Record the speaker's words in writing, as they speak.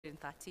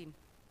13.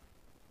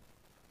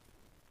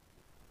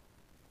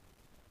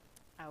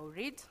 I will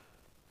read.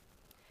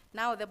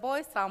 Now the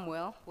boy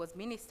Samuel was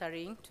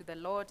ministering to the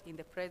Lord in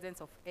the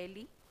presence of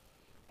Eli,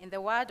 and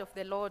the word of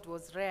the Lord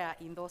was rare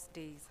in those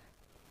days.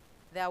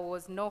 There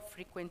was no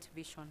frequent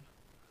vision.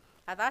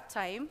 At that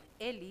time,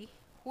 Eli,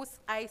 whose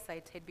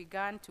eyesight had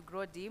begun to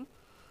grow dim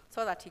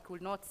so that he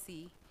could not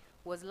see,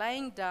 was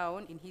lying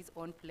down in his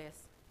own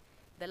place.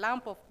 The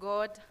lamp of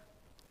God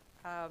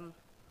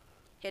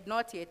had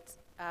not yet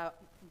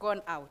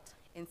gone out,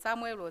 and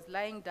Samuel was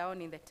lying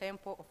down in the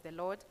temple of the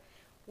Lord,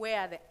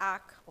 where the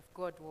ark of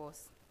God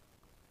was.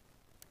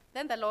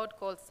 Then the Lord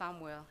called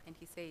Samuel, and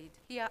he said,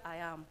 "Here I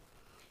am."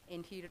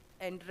 And he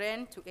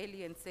ran to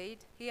Eli and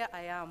said, "Here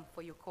I am,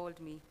 for you called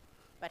me."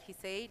 But he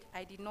said,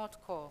 "I did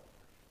not call.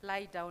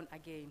 Lie down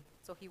again."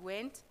 So he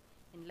went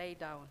and lay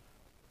down.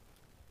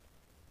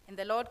 And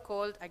the Lord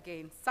called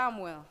again,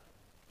 "Samuel."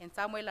 And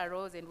Samuel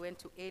arose and went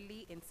to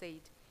Eli and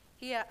said,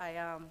 "Here I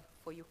am,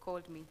 for you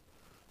called me."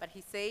 But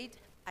he said,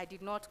 "I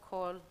did not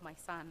call, my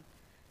son.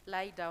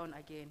 Lie down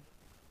again."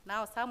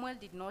 Now Samuel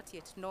did not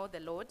yet know the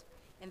Lord,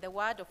 and the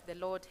word of the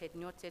Lord had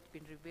not yet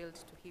been revealed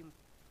to him.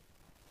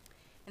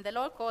 And the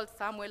Lord called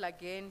Samuel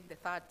again the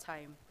third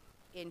time,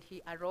 and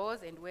he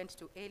arose and went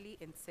to Eli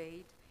and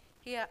said,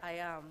 "Here I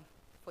am,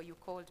 for you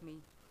called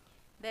me."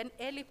 Then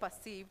Eli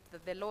perceived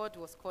that the Lord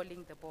was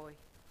calling the boy.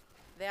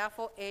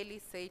 Therefore Eli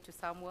said to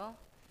Samuel,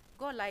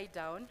 "Go lie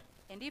down,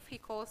 and if he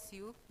calls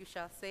you, you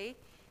shall say,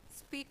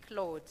 'Speak,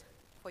 Lord,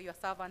 for your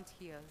servant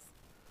hears.'"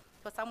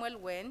 So Samuel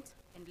went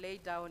and lay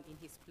down in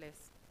his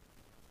place.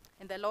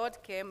 And the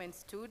Lord came and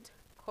stood,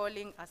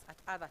 calling us at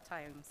other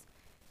times,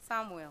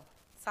 "Samuel,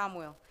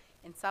 Samuel."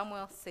 And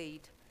Samuel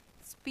said,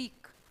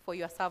 "Speak, for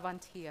your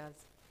servant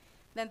hears."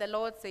 Then the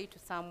Lord said to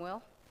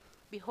Samuel,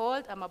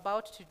 "Behold, I'm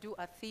about to do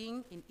a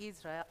thing in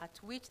Israel at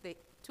which the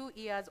 2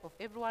 ears of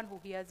everyone who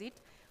hears it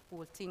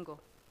will tingle.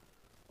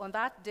 On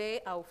that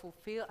day I will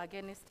fulfill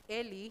against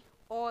Eli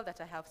all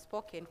that I have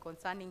spoken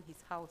concerning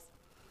his house,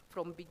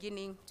 from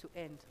beginning to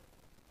end.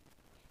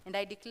 And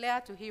I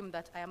declare to him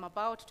that I am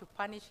about to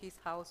punish his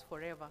house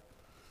forever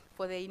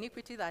for the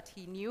iniquity that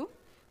he knew,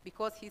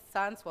 because his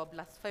sons were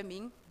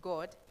blaspheming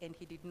God, and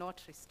he did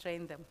not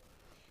restrain them.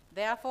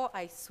 Therefore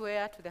I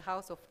swear to the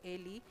house of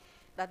Eli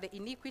that the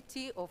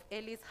iniquity of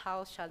Eli's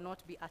house shall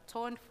not be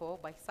atoned for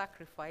by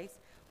sacrifice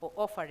or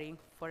offering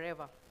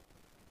forever."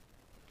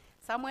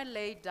 Samuel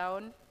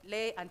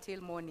lay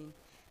until morning.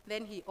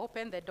 Then he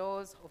opened the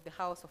doors of the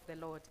house of the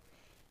Lord.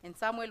 And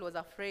Samuel was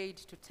afraid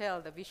to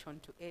tell the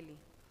vision to Eli.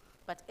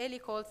 But Eli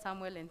called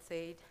Samuel and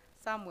said,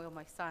 "Samuel,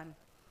 my son."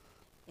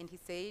 And he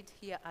said,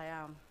 "Here I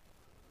am."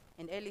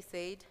 And Eli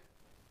said,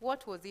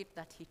 "What was it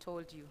that he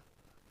told you?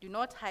 Do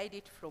not hide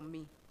it from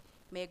me.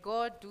 May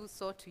God do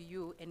so to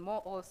you, and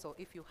more also,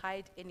 if you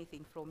hide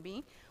anything from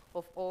me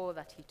of all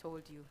that he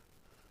told you."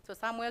 So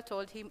Samuel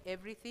told him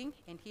everything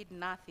and hid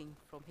nothing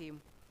from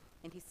him.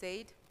 And he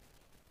said,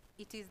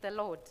 "It is the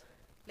Lord.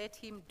 Let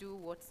him do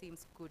what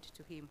seems good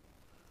to him."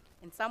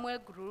 And Samuel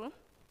grew,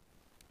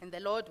 and the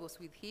Lord was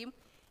with him,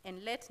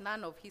 and let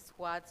none of his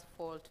words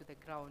fall to the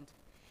ground.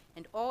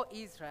 And all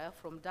Israel,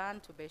 from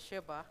Dan to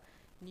Beersheba,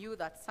 knew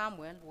that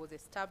Samuel was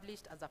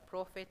established as a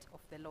prophet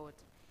of the Lord.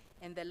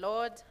 And the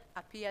Lord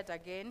appeared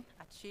again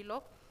at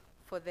Shiloh,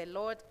 for the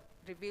Lord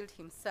revealed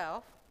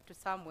himself to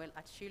Samuel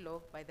at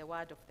Shiloh by the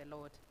word of the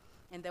Lord.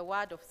 And the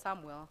word of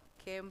Samuel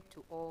came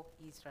to all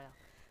Israel.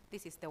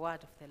 This is the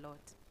word of the Lord.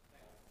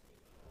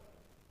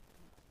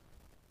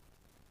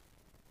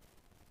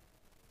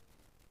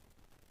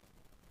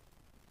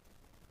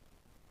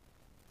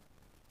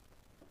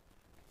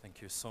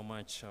 Thank you so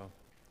much,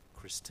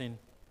 Christine,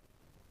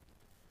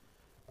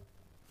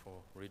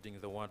 for reading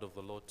the word of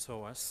the Lord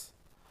to us.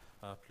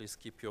 Please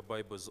keep your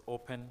Bibles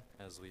open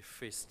as we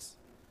feast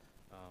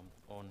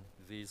on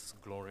this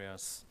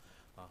glorious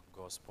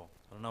gospel.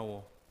 And now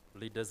we'll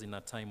lead us in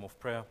a time of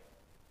prayer.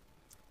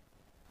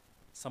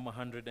 Psalm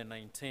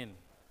 119,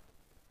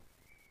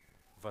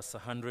 verse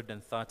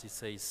 130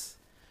 says,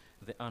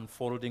 "The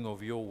unfolding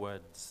of your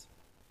words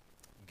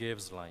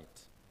gives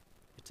light.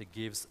 It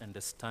gives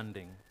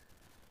understanding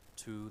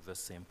to the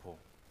simple."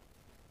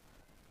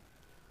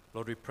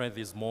 Lord, we pray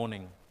this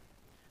morning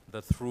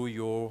that through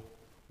your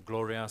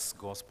glorious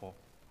gospel,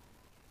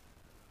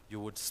 you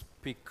would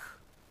speak,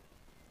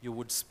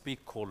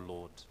 O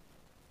Lord,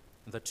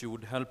 that you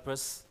would help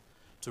us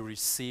to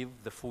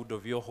receive the food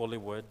of your holy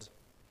word.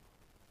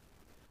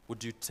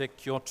 Would you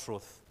take your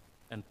truth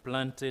and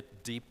plant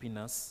it deep in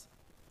us,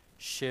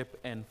 shape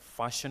and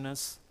fashion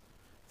us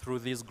through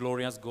this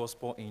glorious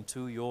gospel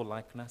into your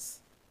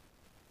likeness?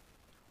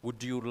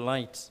 Would you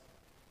light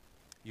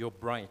your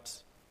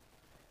bright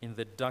in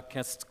the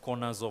darkest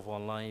corners of our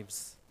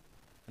lives,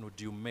 and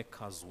would you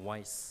make us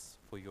wise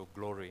for your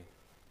glory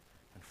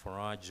and for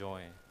our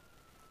joy?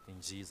 In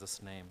Jesus'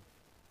 name,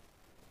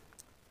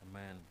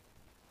 amen.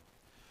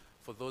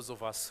 For those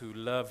of us who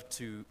love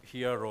to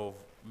hear of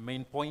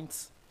main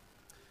points,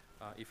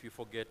 if you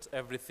forget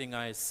everything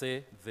I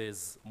say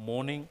this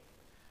morning,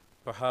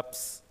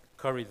 perhaps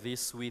carry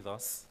this with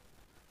us.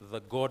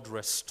 that God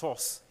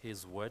restores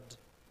his word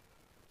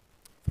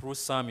through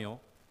Samuel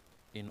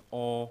in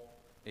all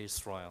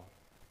Israel.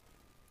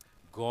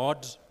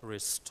 God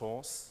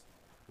restores,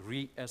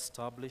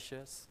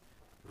 reestablishes,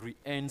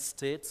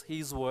 reinstates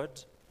his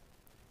word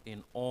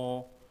in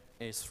all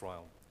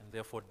Israel. And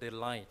therefore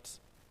delight,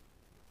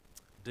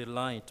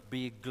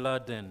 be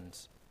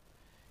gladdened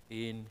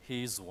in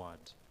his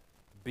word.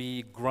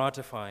 Be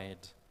gratified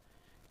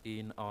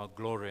in our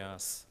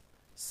glorious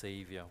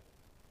Savior.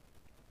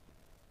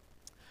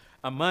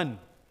 A man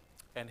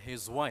and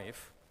his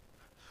wife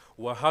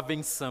were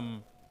having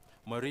some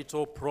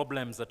marital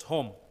problems at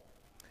home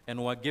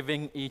and were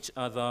giving each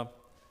other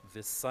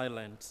the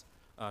silent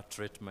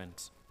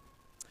treatment.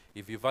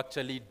 If you've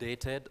actually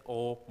dated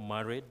or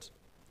married,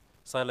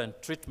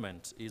 silent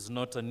treatment is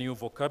not a new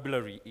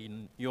vocabulary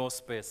in your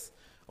space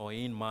or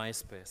in my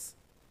space.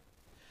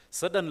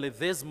 Suddenly,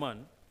 this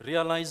man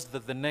realized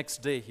that the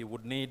next day he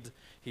would need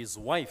his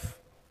wife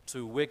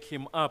to wake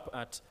him up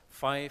at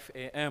 5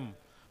 a.m.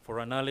 for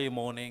an early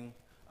morning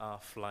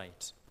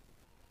flight.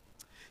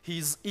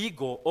 His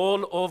ego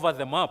all over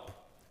the map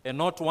and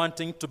not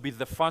wanting to be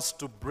the first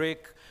to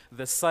break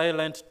the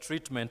silent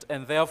treatment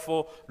and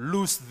therefore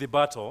lose the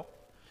battle,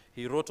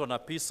 he wrote on a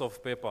piece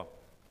of paper,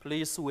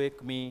 "Please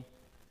wake me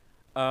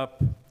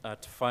up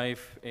at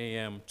 5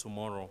 a.m.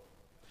 tomorrow."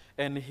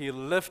 And he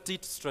left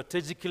it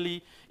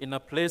strategically in a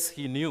place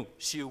he knew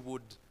she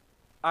would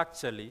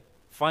actually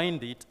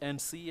find it and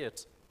see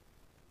it.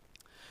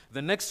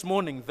 The next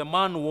morning, the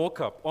man woke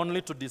up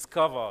only to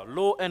discover,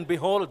 lo and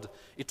behold,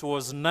 it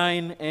was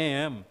 9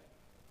 a.m.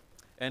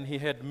 and he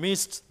had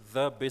missed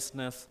the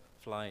business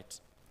flight.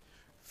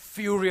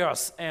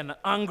 Furious and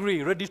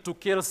angry, ready to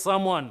kill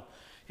someone,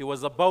 he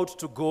was about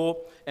to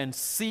go and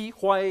see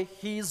why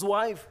his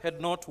wife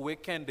had not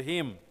wakened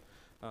him,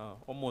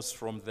 almost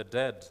from the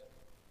dead.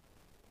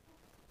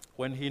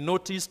 When he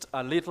noticed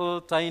a little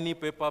tiny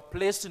paper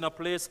placed in a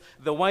place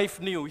the wife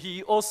knew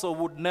he also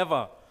would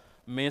never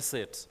miss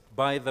it,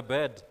 by the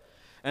bed.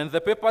 And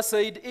the paper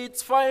said,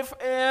 "It's 5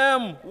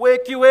 a.m.,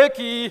 wakey,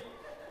 wakey."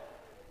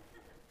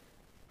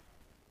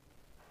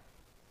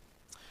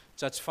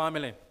 Church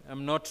family,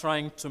 I'm not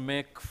trying to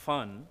make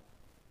fun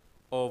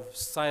of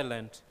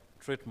silent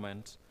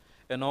treatment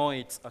and all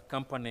its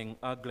accompanying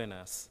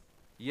ugliness.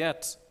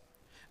 Yet,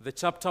 the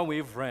chapter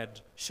we've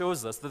read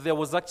shows us that there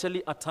was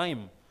actually a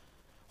time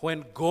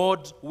when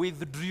God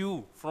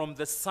withdrew from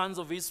the sons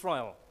of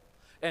Israel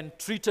and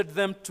treated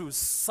them to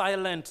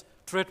silent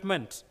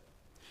treatment.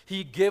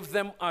 He gave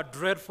them a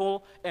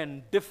dreadful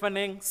and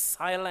deafening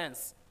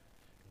silence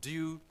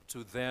due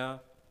to their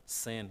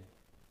sin.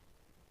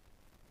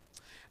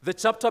 The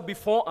chapter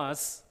before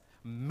us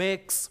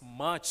makes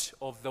much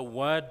of the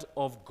word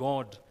of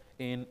God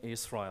in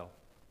Israel.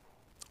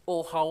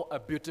 Oh, how a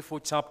beautiful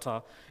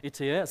chapter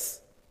it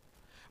is.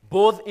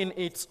 Both in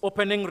its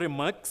opening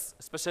remarks,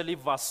 especially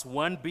verse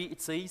 1b,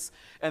 it says,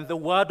 "And the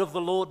word of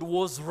the Lord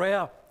was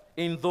rare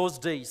in those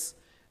days.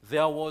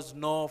 There was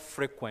no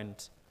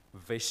frequent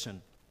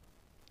vision."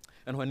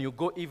 And when you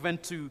go even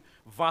to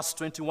verse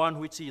 21,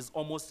 which is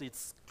almost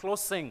its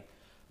closing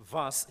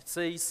verse, it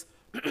says,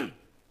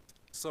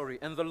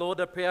 "And the Lord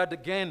appeared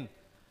again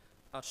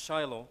at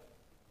Shiloh,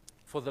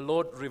 for the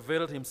Lord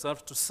revealed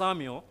himself to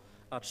Samuel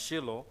at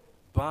Shiloh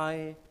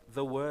by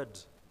the word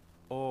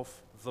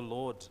of the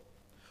Lord."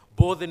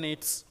 Both in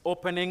its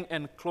opening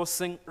and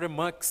closing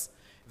remarks,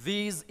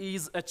 this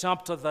is a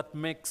chapter that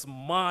makes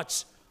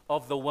much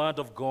of the word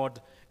of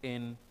God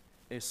in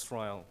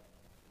Israel.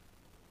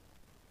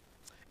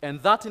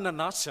 And that in a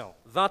nutshell,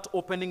 that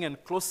opening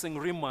and closing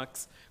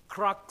remarks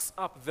cracks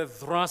up the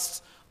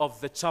thrust of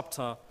the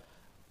chapter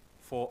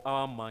for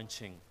our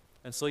munching.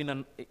 And so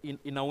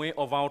in a way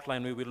of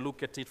outline, we will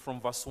look at it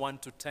from verse 1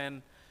 to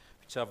 10,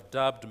 which I've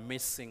dubbed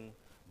Missing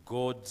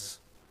God's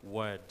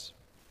Word.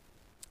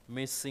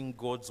 Missing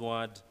God's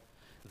word.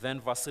 Then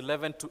verse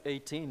 11 to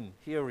 18,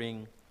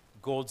 hearing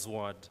God's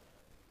word.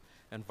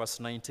 And verse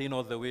 19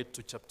 all the way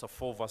to chapter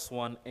 4, verse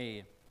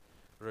 1a,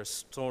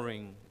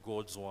 restoring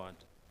God's word.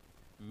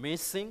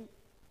 Missing,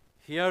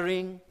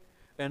 hearing,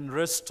 and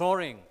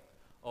restoring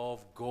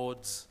of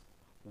God's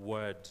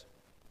word.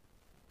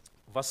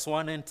 Verse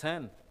 1 and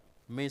 10,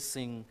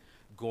 missing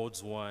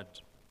God's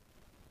word.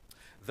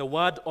 The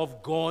word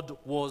of God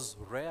was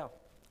rare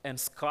and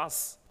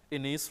scarce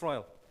in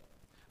Israel.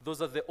 Those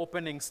are the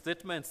opening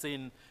statements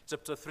in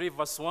chapter 3,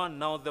 verse 1.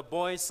 Now the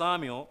boy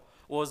Samuel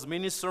was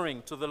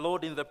ministering to the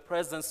Lord in the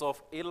presence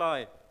of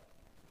Eli,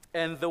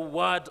 and the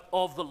word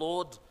of the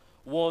Lord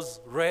was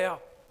rare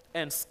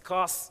and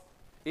scarce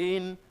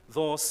in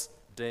those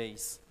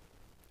days.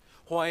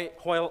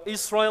 While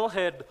Israel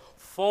had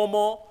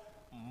formal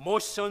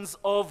motions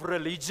of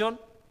religion,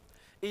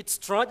 it's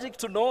tragic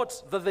to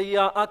note that they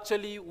are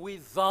actually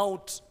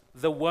without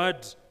the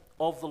word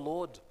of the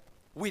Lord,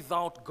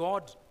 without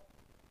God.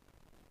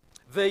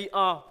 They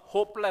are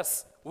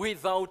hopeless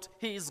without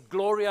his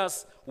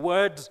glorious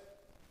word.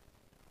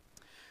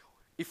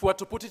 If we were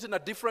to put it in a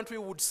different way,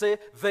 we would say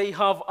they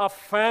have a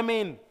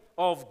famine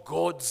of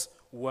God's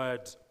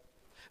word.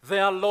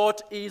 Their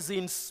lot is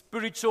in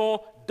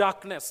spiritual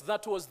darkness.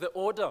 That was the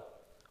order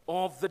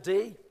of the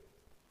day.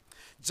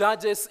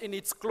 Judges in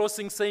its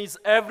closing says,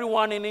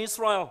 everyone in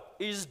Israel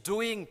is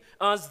doing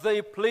as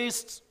they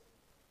pleased.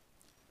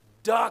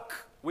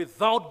 Dark,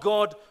 without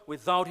God,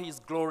 without his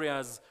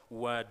glorious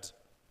word.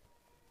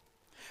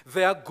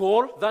 Their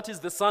goal, that is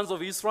the sons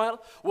of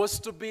Israel, was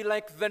to be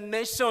like the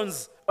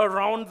nations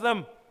around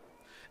them.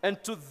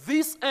 And to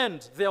this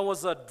end, there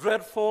was a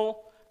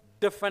dreadful,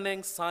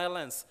 deafening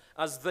silence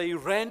as they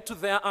ran to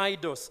their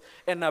idols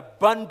and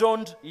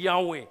abandoned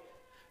Yahweh.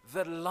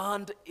 The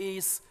land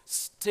is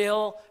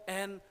still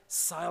and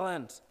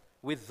silent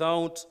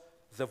without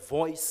the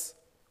voice,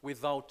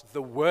 without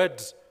the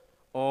word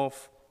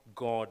of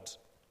God.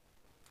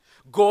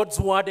 God's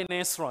word in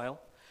Israel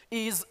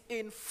is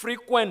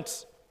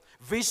infrequent.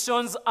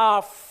 Visions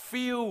are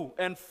few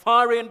and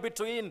far in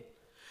between.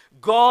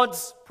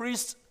 God's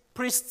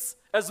priests,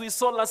 as we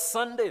saw last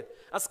Sunday,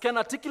 as Ken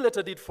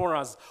articulated it for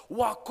us,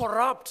 were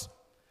corrupt.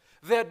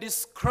 They are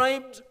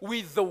described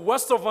with the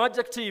worst of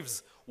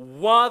adjectives,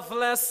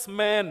 worthless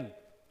men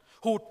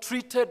who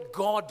treated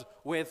God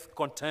with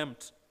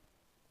contempt.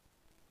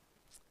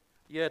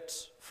 Yet,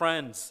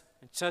 friends,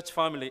 church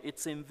family,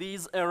 it's in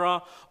this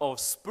era of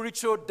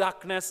spiritual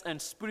darkness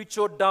and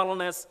spiritual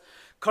dullness,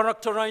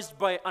 characterized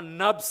by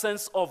an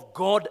absence of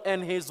God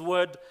and his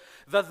word,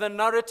 that the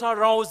narrator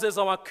rouses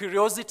our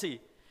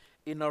curiosity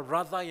in a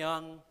rather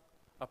young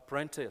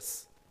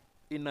apprentice,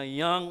 in a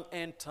young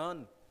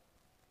intern,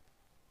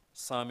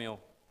 Samuel.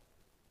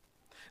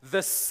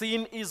 The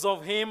scene is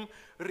of him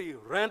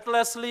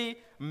relentlessly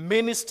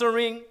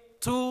ministering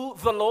to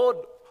the Lord.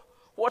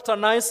 What a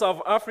nice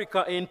South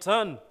Africa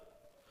intern.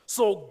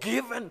 So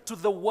given to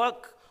the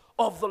work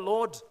of the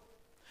Lord.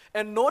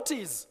 And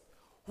notice,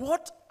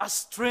 what a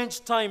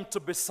strange time to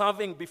be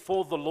serving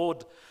before the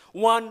Lord.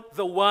 One,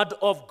 the word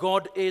of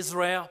God is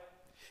rare.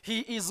 He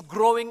is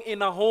growing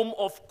in a home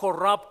of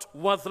corrupt,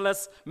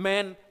 worthless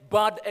men.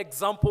 Bad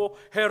example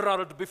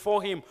heralded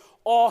before him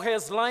all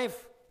his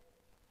life.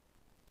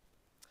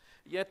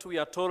 Yet we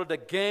are told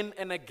again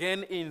and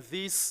again in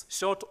these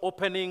short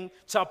opening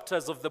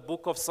chapters of the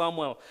book of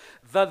Samuel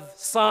that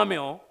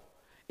Samuel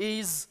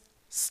is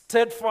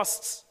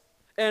steadfast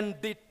and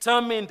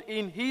determined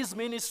in his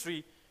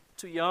ministry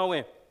to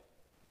Yahweh.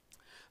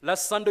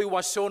 Last Sunday we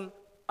were shown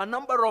a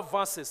number of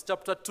verses,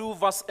 chapter 2,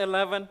 verse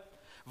 11,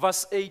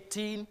 verse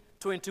 18,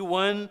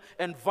 21,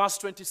 and verse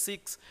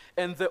 26,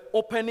 and the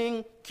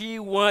opening key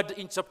word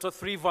in chapter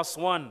 3, verse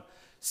 1.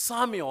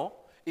 Samuel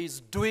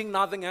is doing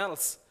nothing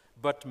else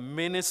but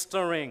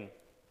ministering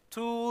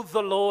to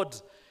the Lord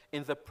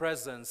in the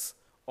presence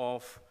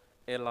of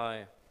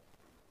Eli.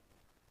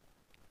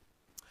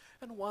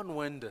 And one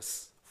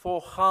wonders,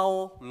 for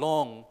how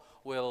long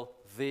will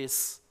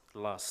this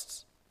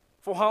last?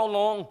 For how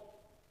long?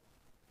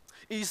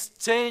 Is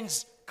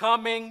change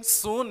coming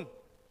soon?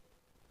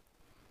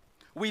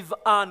 With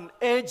an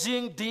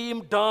aging,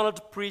 dim,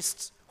 dulled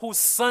priest whose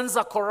sons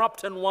are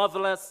corrupt and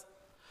worthless.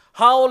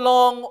 How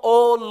long,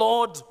 O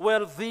Lord,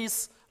 will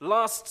this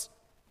last?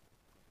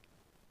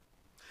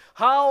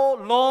 How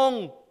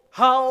long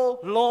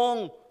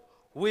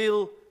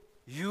will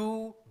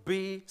you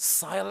be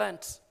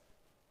silent?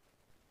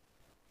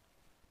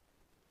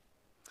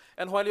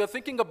 And while you're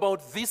thinking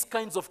about these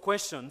kinds of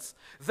questions,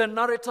 the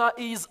narrator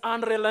is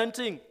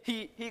unrelenting.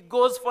 He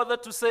goes further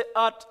to say,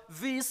 at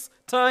this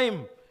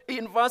time,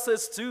 in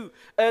verses 2,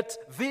 at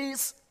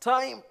this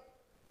time.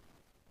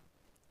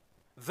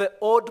 The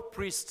old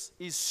priest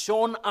is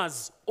shown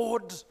as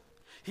old.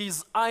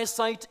 His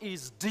eyesight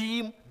is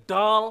dim,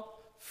 dull,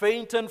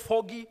 faint and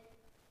foggy.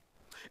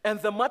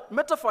 And the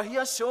metaphor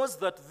here shows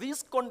that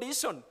this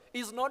condition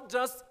is not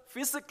just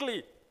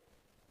physically,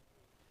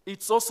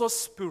 it's also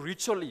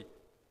spiritually.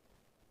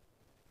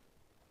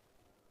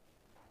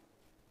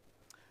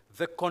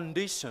 The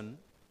condition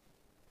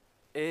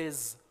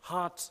is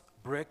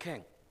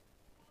heartbreaking.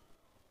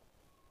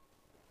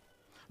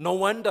 No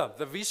wonder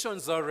the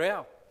visions are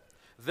rare.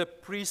 The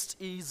priest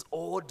is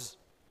old.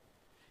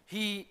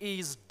 He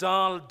is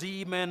dull,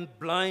 dim, and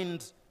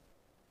blind.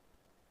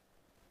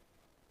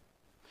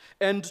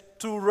 And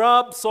to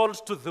rub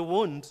salt to the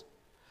wound,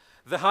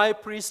 the high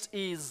priest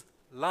is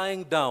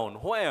lying down.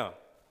 Where?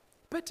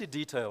 Petty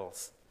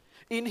details.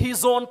 In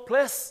his own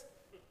place.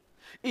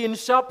 In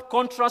sharp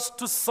contrast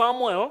to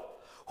Samuel,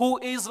 who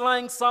is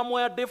lying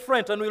somewhere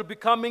different, and we'll be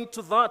coming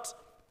to that.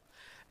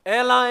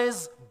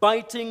 Eli's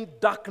biting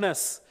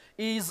darkness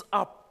is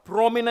a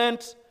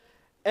prominent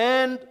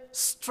and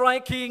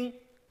striking,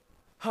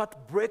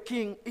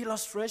 heartbreaking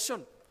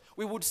illustration.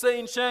 We would say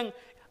in Sheng,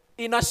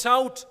 in a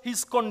shout,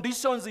 his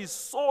conditions is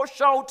so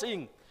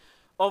shouting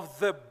of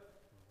the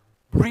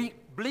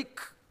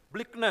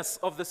bleakness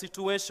of the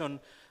situation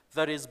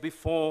that is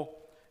before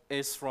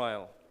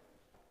Israel.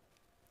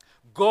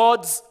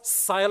 God's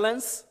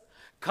silence,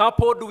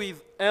 coupled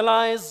with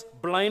Eli's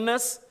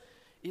blindness,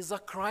 is a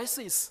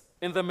crisis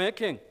in the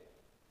making.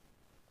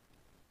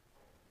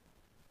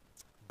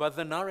 But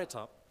the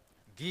narrator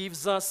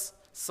gives us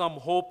some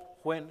hope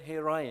when he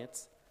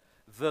writes,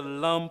 the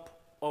lamp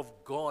of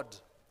God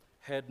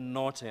had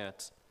not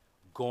yet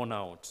gone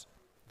out.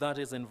 That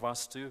is in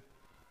verse 2.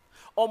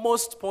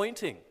 Almost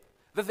pointing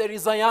that there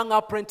is a young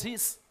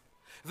apprentice.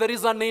 There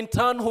is an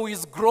intern who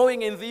is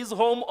growing in this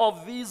home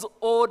of this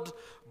old,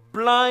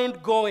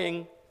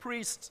 blind-going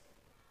priest.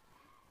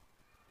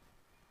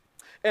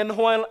 And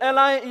while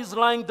Eli is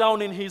lying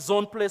down in his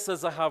own place,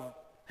 as I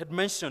had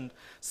mentioned,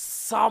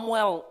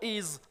 Samuel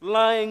is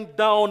lying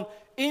down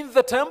in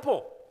the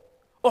temple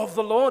of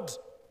the Lord,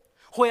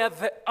 where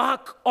the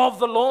ark of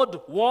the Lord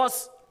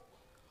was.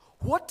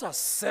 What a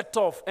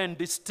set-off and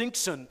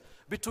distinction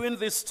between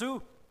these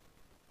two.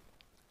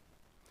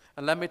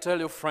 And let me tell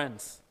you,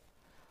 friends,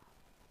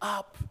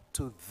 up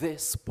to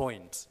this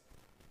point,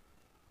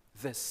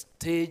 the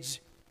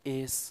stage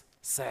is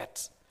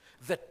set.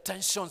 The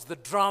tensions, the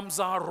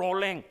drums are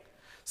rolling.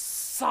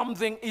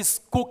 Something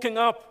is cooking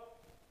up.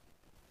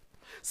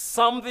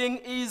 Something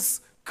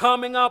is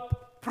coming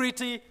up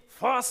pretty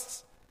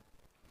fast.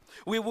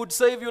 We would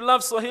say, if you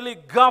love Swahili,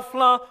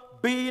 ghafla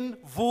bin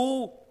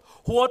vu.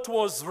 What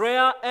was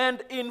rare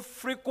and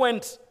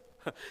infrequent.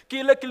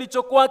 Kile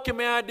kilichokuwa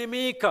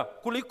kimeadimika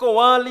kuliko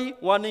wali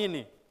wa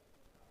nini.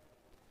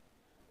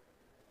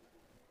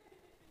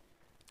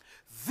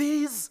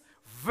 This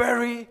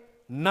very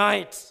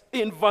night,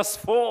 in verse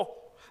 4,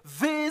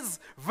 this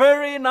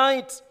very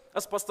night,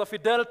 as Pastor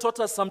Fidel taught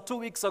us some 2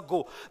 weeks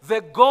ago,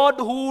 the God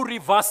who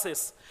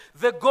reverses,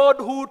 the God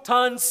who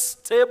turns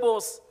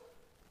tables,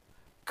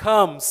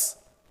 comes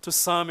to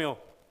Samuel.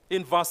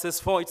 In verses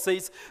 4 it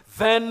says,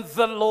 then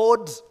the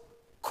Lord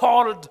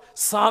called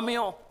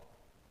Samuel.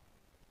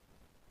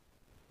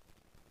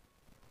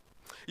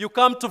 You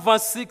come to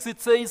verse 6,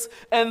 it says,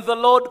 and the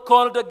Lord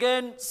called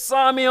again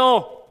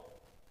Samuel.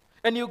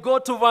 And you go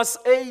to verse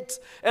 8,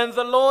 and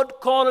the Lord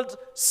called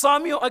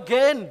Samuel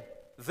again,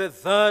 the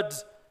third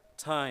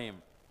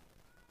time.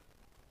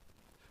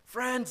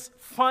 Friends,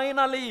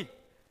 finally,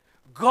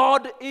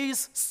 God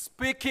is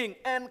speaking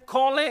and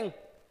calling.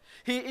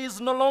 He is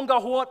no longer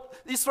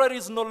Israel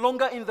is no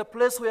longer in the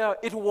place where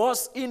it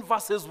was in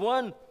verses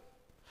 1.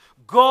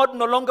 God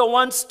no longer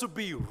wants to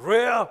be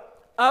rare,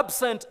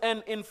 absent,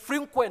 and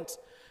infrequent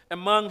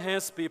among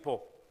his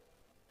people.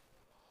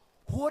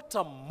 What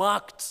a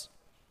marked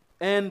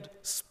and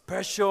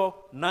special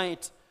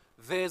night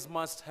this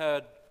must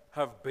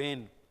have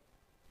been.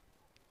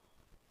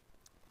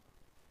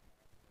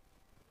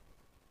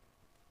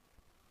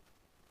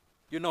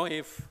 You know,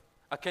 if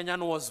a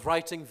Kenyan was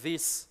writing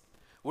this,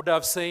 would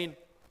have said,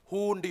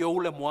 huu ndio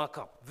ule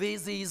mwaka.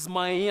 This is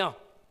my year.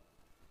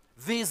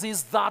 This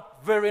is that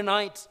very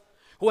night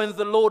when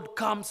the Lord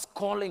comes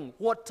calling.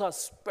 What a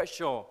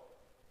special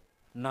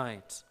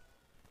night.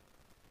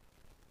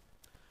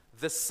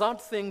 The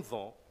sad thing,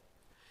 though,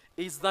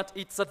 is that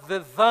it's at the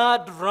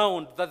third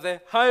round that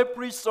the high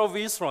priest of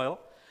Israel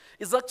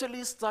is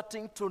actually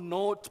starting to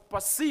note,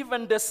 perceive,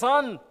 and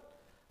discern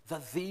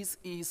that this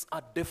is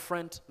a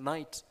different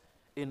night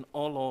in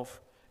all of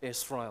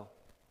Israel.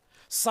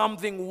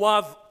 Something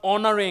worth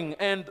honoring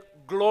and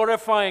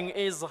glorifying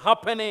is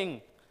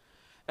happening.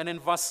 And in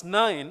verse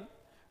 9,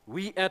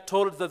 we are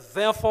told that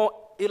therefore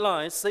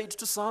Eli said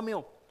to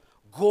Samuel,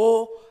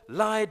 go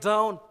lie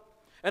down,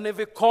 and if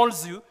he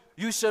calls you,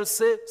 you shall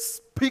say,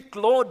 speak,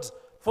 Lord,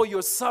 for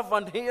your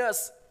servant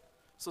hears.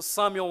 So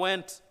Samuel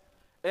went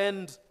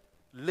and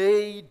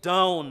lay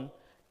down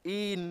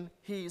in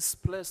his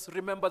place.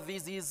 Remember,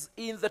 this is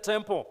in the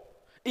temple,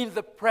 in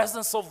the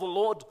presence of the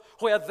Lord,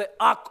 where the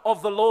ark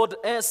of the Lord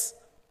is.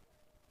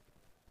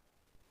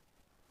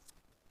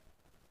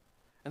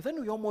 And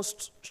then we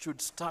almost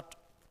should start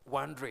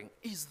wondering,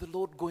 is the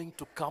Lord going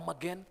to come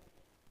again?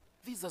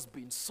 This has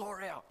been so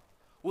rare.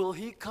 Will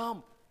he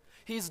come?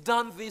 He's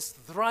done this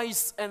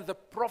thrice, and the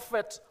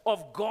prophet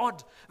of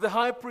God, the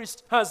high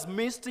priest, has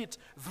missed it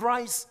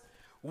thrice.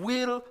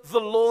 Will the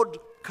Lord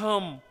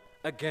come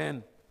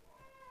again?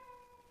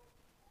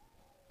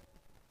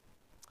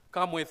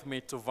 Come with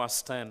me to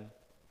verse 10.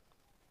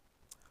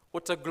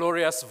 What a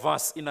glorious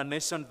verse in a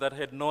nation that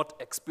had not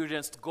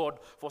experienced God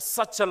for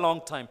such a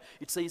long time.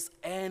 It says,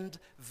 and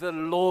the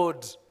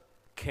Lord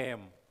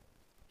came.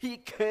 He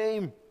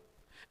came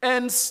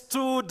and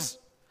stood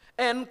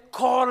and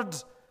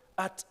called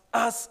at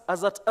us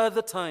as at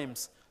other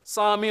times,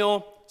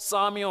 Samuel,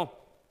 Samuel.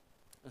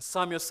 And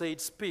Samuel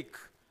said, speak,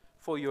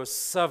 for your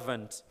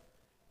servant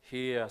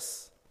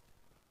hears.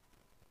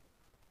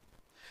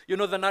 You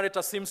know, the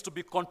narrator seems to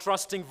be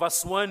contrasting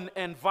verse 1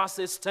 and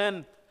verses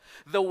 10.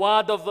 The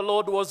word of the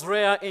Lord was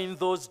rare in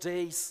those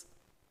days.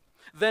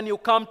 Then you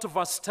come to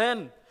verse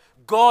 10.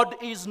 God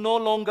is no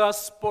longer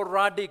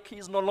sporadic. He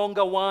is no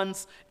longer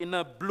once in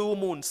a blue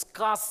moon,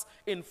 scarce,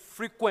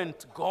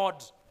 infrequent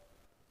God.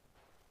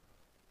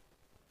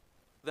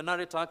 The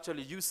narrator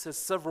actually uses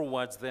several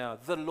words there.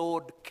 The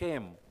Lord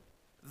came.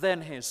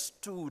 Then he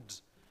stood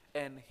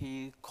and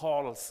he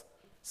calls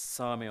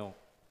Samuel.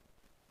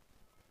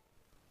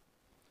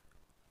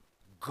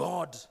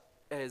 God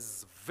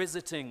is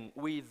visiting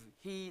with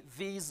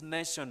this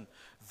nation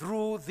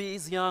through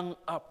this young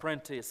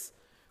apprentice.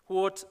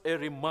 What a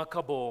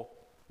remarkable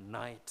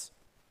night.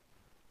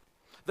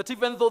 that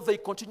even though they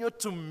continue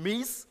to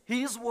miss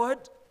his word,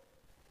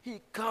 he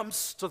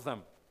comes to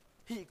them.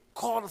 He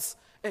calls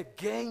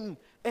again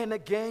and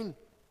again.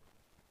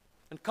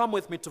 And come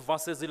with me to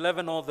verses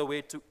 11 all the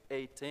way to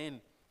 18.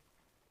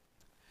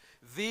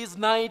 This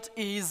night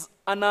is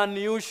an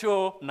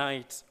unusual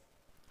night,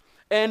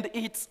 and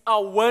it's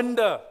a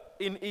wonder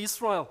in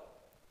Israel.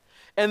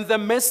 And the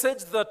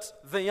message that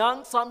the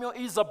young Samuel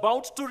is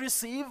about to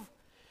receive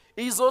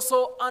is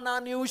also an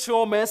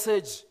unusual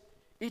message.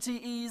 It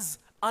is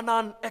an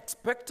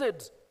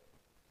unexpected.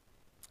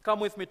 Come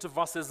with me to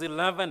verses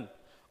 11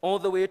 all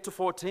the way to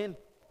 14.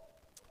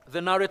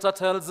 The narrator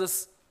tells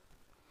us,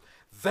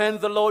 then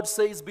the Lord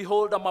says,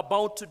 behold, I'm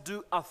about to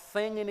do a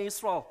thing in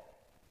Israel.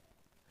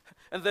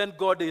 And then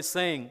God is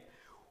saying,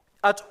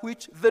 at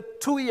which the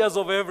 2 ears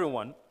of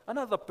everyone,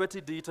 another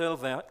petty detail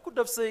there, it could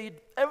have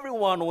said,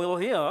 everyone will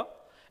hear,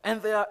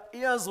 and their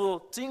ears will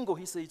tingle.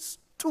 He says,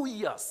 2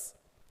 years.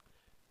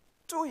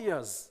 2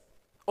 years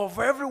of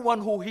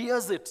everyone who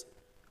hears it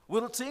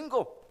will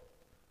tingle.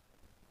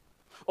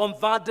 On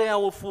that day I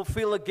will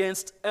fulfill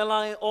against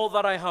Eli all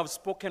that I have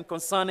spoken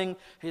concerning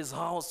his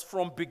house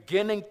from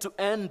beginning to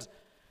end.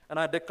 And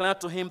I declare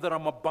to him that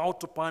I'm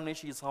about to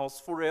punish his house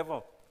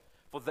forever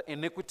for the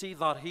iniquity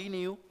that he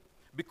knew,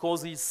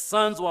 because his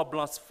sons were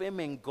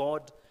blaspheming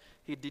God.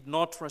 He did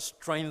not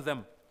restrain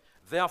them.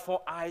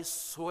 Therefore I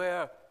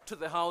swear to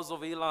the house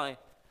of Eli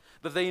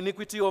that the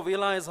iniquity of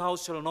Eli's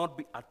house shall not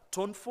be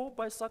atoned for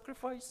by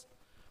sacrifice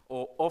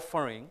or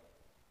offering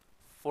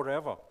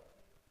forever.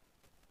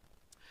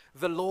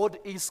 The Lord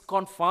is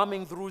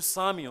confirming through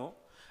Samuel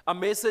a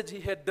message he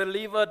had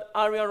delivered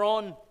earlier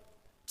on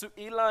to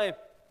Eli.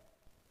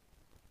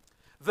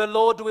 The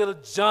Lord will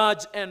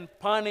judge and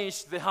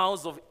punish the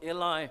house of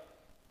Eli.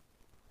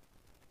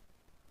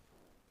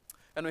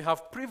 And we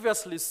have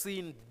previously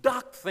seen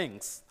dark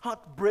things,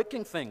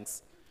 heartbreaking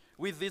things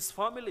with this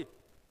family.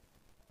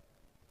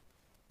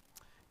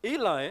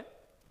 Eli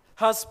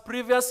has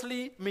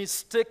previously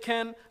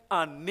mistaken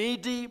a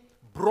needy,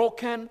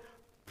 broken,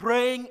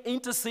 praying,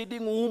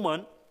 interceding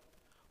woman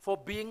for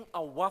being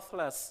a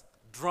worthless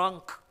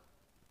drunk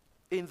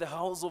in the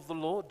house of the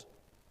Lord.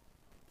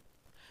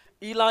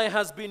 Eli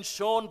has been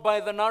shown by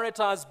the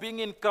narrator as being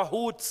in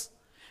cahoots,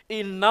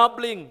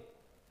 enabling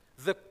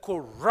the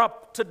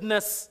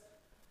corruptedness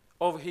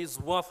of his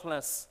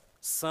worthless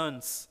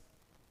sons.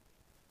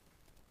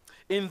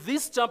 In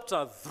this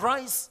chapter,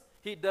 thrice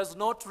he does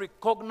not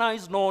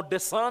recognize nor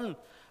discern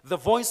the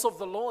voice of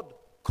the Lord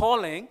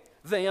calling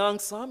the young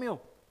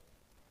Samuel.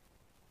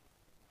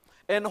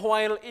 And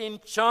while in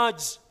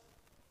charge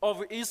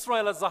of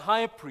Israel as a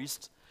high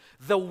priest,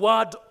 the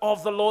word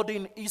of the Lord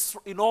in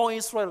all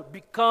Israel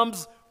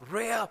becomes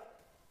rare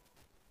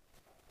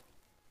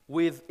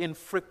with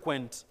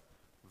infrequent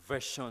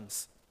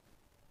versions.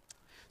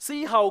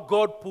 See how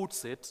God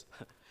puts it,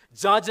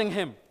 judging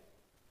him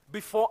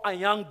before a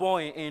young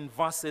boy in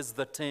verses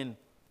 13.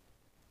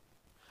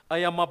 I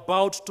am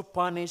about to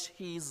punish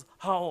his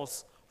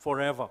house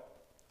forever.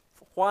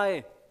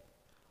 Why?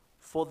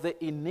 For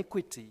the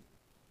iniquity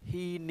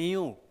he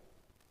knew.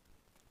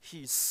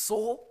 He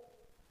saw,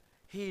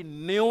 he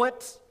knew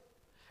it.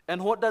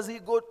 And what does he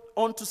go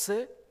on to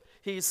say?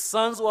 His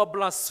sons were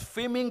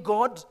blaspheming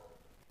God.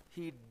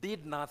 He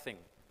did nothing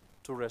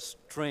to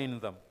restrain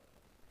them.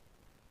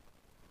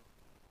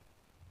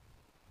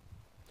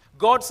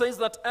 God says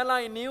that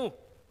Eli knew.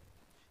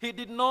 He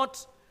did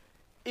not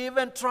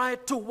even try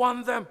to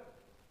warn them.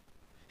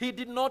 He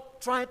did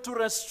not try to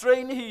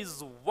restrain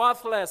his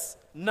worthless,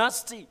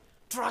 nasty,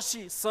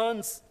 trashy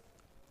sons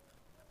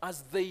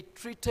as they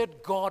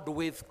treated God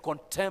with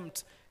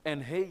contempt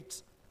and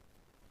hate.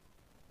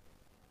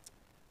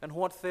 And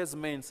what this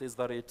means is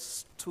that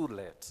it's too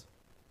late.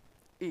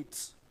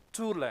 It's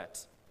too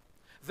late.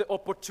 The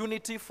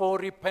opportunity for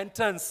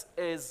repentance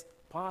is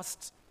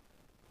past.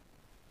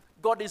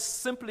 God is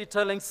simply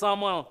telling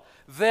Samuel,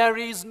 there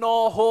is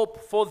no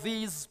hope for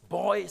these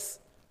boys.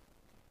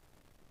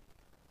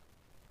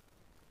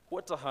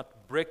 What a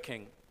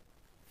heartbreaking,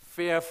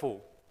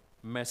 fearful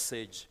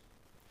message.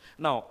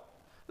 Now,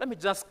 let me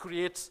just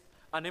create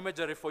an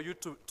imagery for you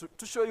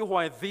to show you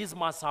why this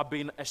must have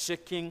been a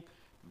shaking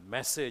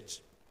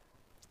message.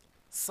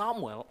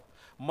 Samuel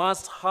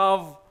must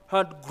have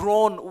had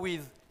grown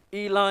with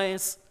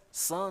Eli's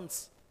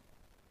sons.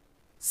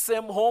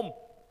 Same home,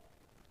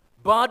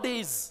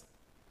 buddies.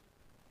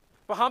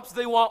 Perhaps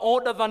they were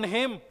older than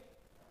him.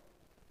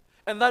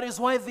 And that is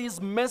why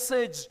this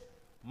message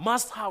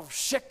must have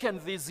shaken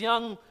this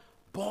young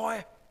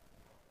boy.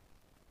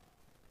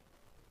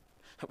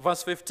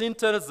 Verse 15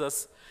 tells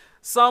us,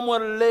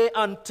 Samuel lay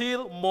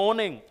until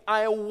morning.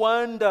 I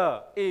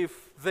wonder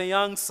if the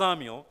young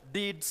Samuel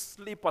did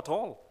sleep at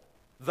all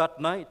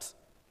that night.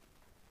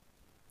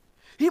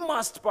 He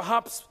must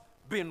perhaps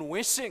been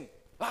wishing,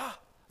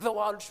 the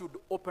world should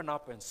open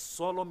up and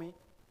swallow me.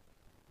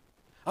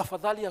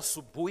 Afadhali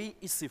asubuhi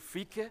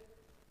isifike.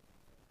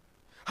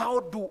 How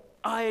do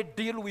I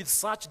deal with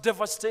such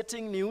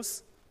devastating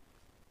news?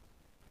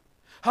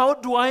 How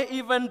do I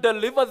even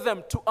deliver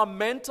them to a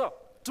mentor,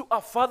 to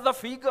a father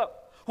figure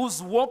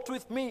who's walked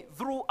with me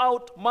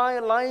throughout my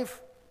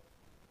life.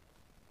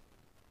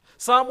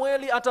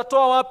 Samueli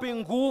atatoa wapi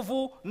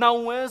nguvu na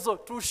uwezo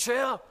to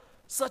share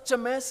such a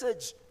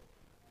message?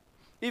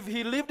 If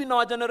he lived in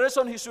our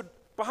generation, he should,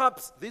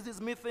 perhaps, this is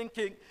me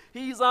thinking,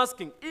 he is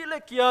asking, ile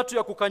kiatu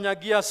ya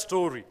kukanyagia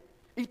story,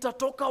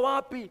 itatoka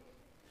wapi?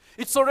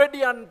 It's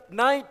already at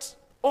night,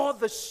 all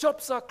the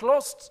shops are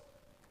closed.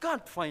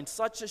 Can't find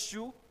such a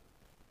shoe.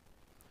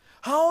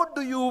 How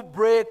do you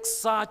break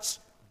such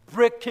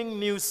breaking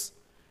news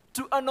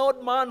to an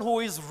old man who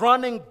is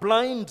running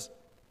blind?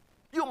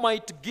 You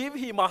might give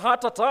him a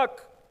heart attack.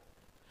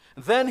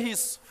 Then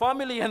his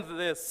family and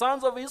the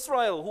sons of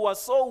Israel, who are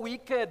so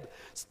wicked,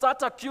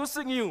 start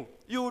accusing you.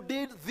 You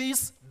did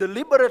this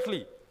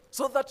deliberately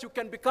so that you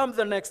can become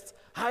the next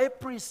high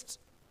priest.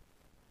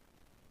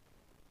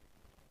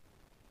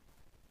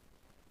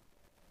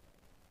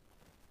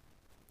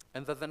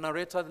 And that the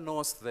narrator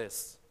knows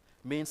this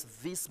means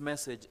this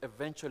message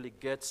eventually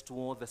gets to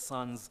all the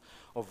sons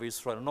of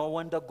Israel. No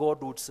wonder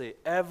God would say,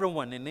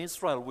 everyone in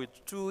Israel with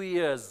 2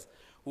 ears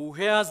who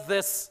hears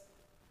this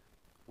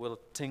will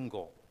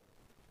tingle.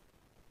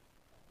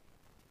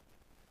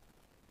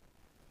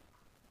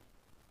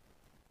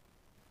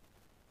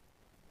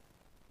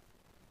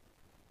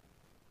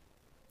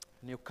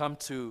 And you come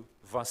to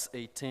verse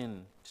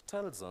 18. It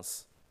tells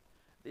us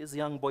this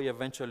young boy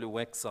eventually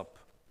wakes up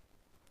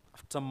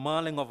after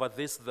mulling over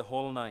this the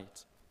whole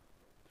night,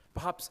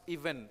 perhaps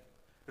even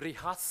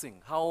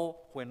rehearsing how,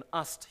 when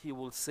asked, he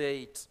will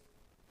say it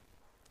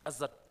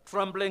as a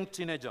trembling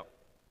teenager.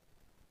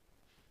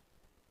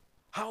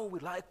 How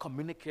will I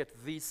communicate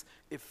this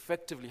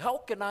effectively? How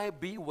can I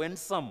be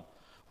winsome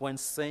when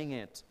saying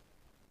it?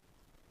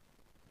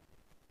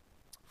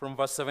 From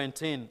verse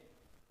 17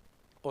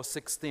 or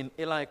 16,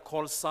 Eli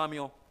calls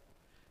Samuel,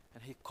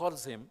 and he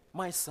calls him,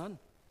 my son.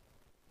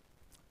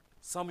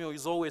 Samuel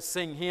is always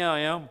saying, here I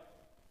am.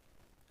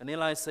 And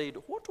Eli said,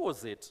 what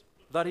was it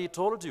that he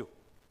told you?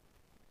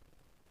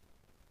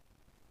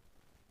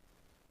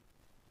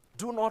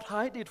 Do not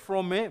hide it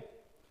from me.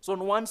 So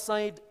on one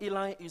side,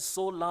 Eli is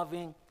so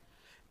loving.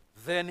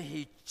 Then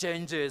he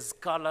changes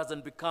colors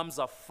and becomes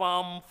a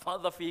firm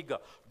father figure.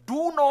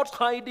 Do not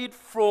hide it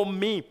from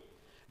me.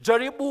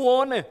 Jaribu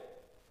one.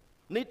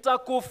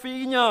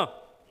 Nitakufinya.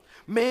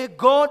 May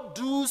God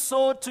do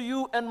so to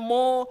you and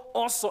more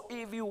also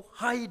if you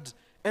hide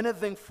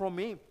anything from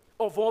me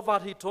of all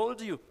that he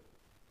told you.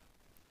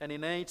 And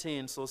in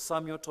 18, so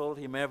Samuel told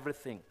him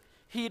everything.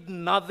 Hid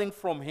nothing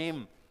from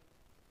him.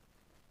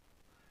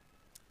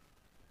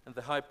 And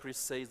the high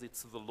priest says,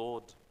 it's the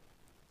Lord.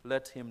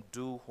 Let him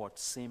do what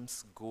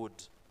seems good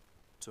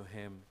to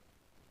him.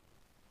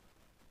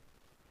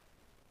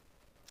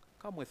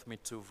 Come with me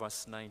to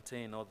verse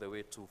 19 all the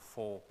way to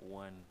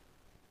 4:1.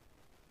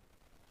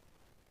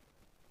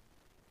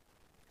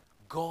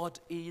 God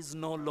is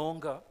no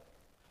longer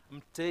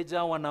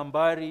mteja wa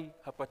nambari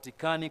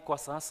hapatikani kwa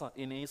sasa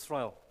in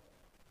Israel.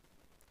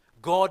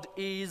 God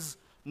is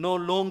no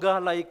longer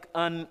like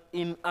an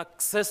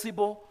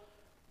inaccessible,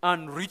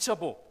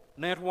 unreachable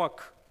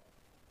network.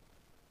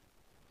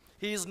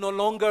 He is no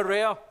longer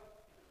rare.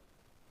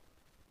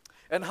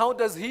 And how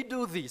does he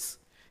do this?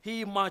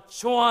 He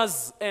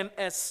matures and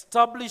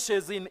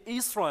establishes in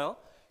Israel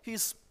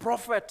his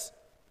prophet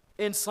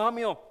in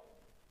Samuel.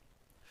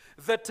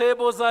 The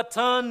tables are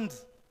turned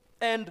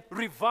and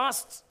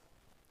reversed.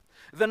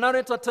 The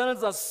narrator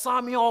tells us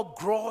Samuel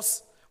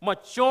grows,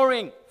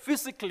 maturing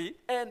physically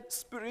and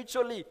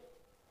spiritually.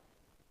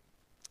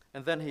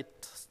 And then he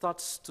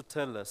starts to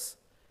tell us,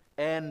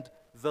 and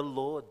the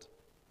Lord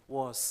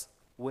was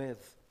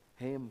with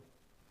him.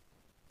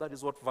 That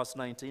is what verse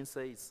 19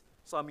 says.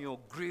 Samuel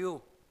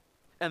grew,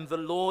 and the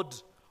Lord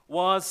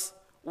was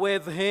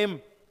with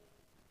him.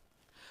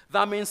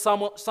 That means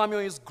Samuel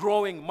is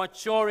growing,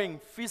 maturing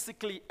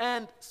physically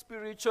and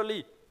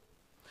spiritually.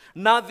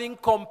 Nothing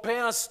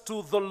compares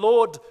to the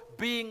Lord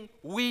being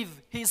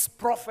with his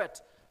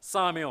prophet,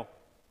 Samuel.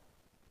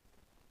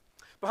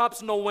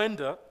 Perhaps no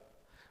wonder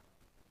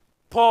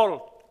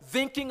Paul,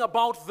 thinking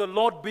about the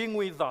Lord being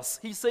with us,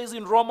 he says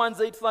in Romans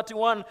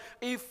 8:31,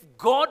 if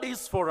God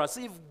is for us,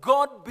 if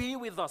God be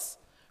with us,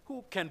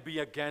 who can be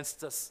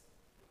against us?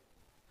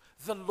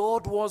 The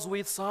Lord was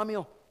with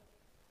Samuel.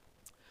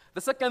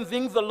 The second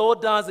thing the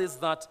Lord does is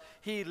that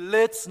he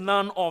lets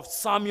none of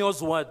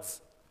Samuel's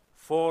words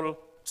fall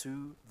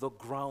to the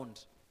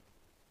ground.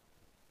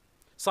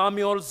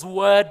 Samuel's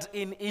word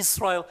in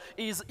Israel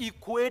is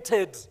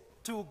equated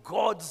to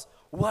God's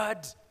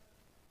word.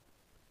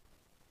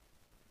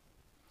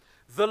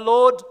 The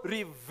Lord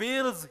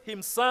reveals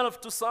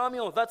himself to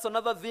Samuel. That's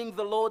another thing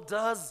the Lord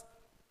does.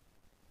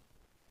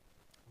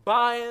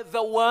 By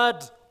the word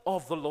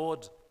of the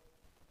Lord.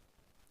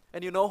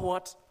 And you know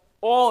what?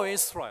 O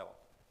Israel,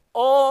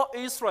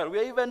 we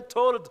are even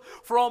told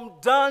from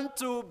Dan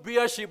to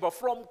Beersheba,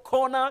 from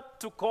corner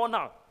to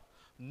corner,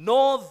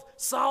 north,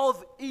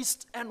 south,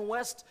 east, and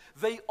west,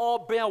 they all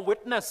bear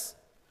witness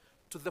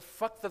to the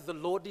fact that the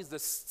Lord is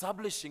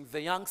establishing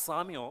the young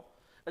Samuel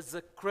as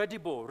a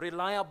credible,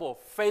 reliable,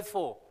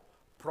 faithful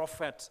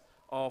prophet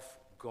of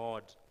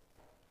God.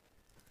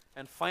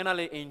 And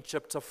finally, in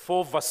chapter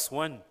 4, verse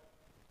 1,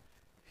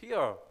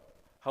 hear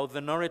how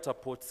the narrator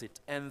puts it.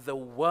 And the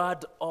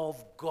word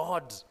of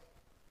God,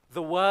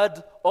 the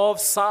word of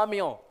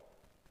Samuel,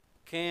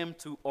 came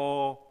to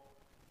all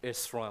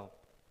Israel.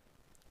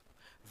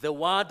 The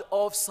word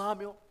of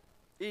Samuel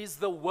is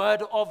the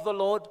word of the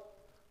Lord,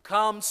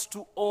 comes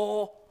to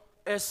all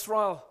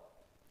Israel.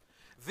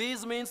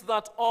 This means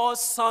that all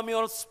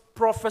Samuel's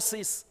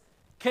prophecies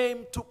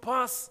came to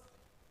pass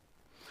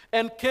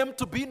and came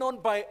to be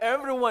known by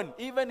everyone,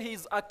 even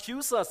his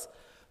accusers.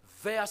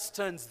 There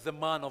stands the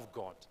man of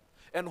God,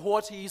 and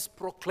what he is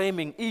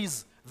proclaiming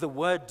is the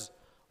word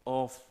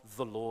of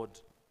the Lord.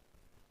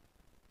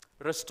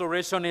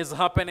 Restoration is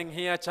happening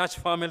here, church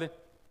family.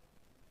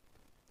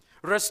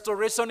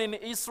 Restoration in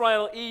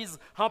Israel is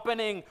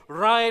happening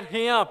right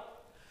here.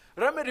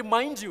 Let me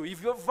remind you,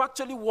 if you've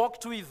actually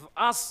walked with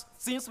us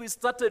since we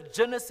started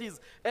Genesis,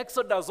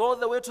 Exodus, all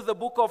the way to the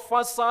book of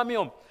 1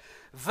 Samuel,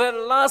 the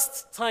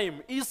last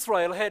time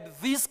Israel had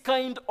this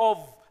kind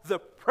of the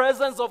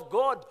presence of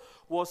God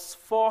was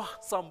for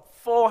some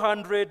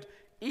 400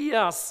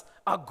 years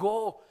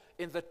ago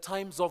in the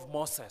times of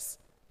Moses.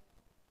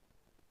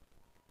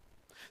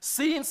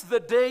 Since the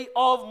day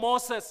of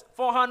Moses,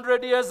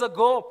 400 years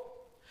ago,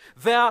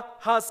 there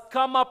has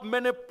come up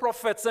many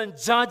prophets and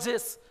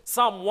judges,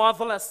 some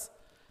worthless,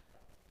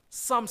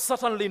 some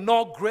certainly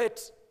not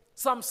great,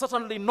 some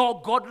certainly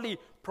not godly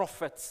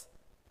prophets.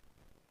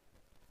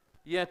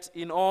 Yet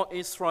in all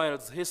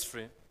Israel's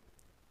history,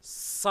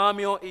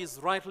 Samuel is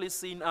rightly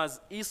seen as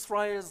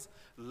Israel's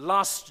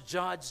last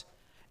judge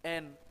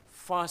and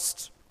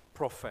first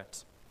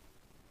prophet.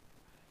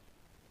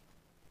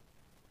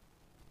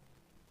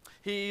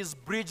 He is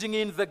bridging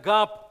in the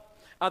gap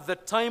at the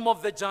time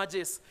of the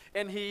judges,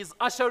 and he is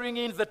ushering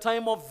in the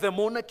time of the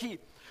monarchy,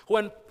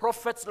 when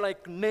prophets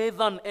like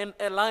Nathan and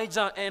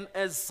Elijah and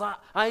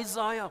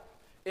Isaiah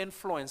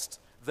influenced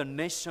the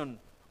nation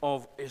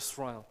of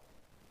Israel.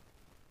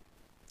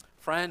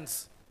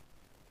 Friends,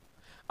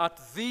 at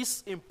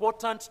this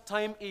important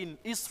time in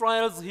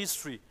Israel's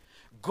history,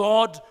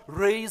 God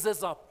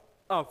raises up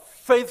a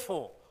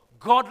faithful,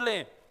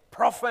 godly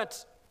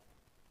prophet.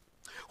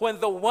 When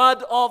the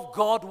word of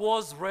God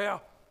was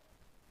rare,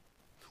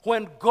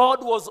 when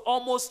God was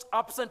almost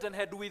absent and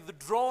had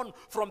withdrawn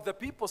from the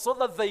people so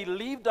that they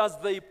lived as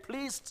they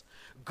pleased,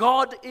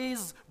 God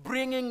is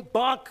bringing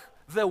back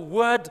the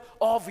word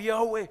of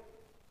Yahweh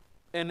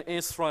in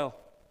Israel.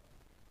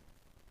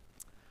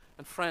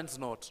 And friends,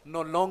 note,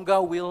 no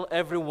longer will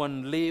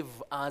everyone live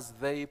as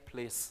they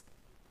please.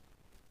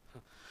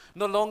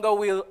 No longer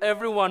will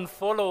everyone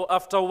follow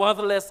after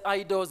worthless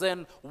idols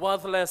and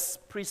worthless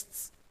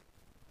priests,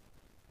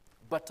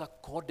 but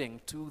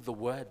according to the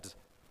word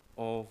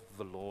of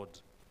the Lord.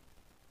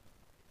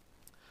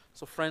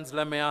 So friends,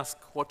 let me ask,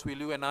 what will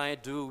you and I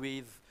do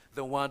with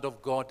the word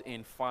of God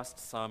in 1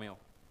 Samuel?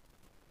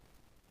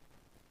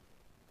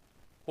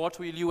 What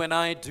will you and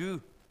I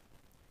do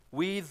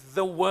with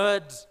the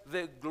word,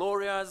 the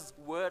glorious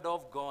word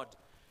of God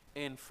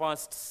in 1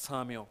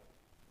 Samuel?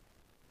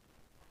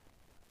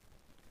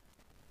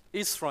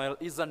 Israel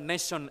is a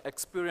nation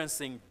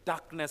experiencing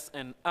darkness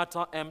and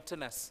utter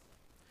emptiness,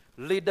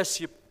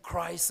 leadership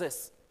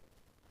crisis.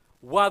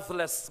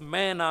 Worthless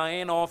men are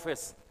in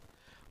office,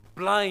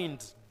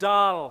 blind,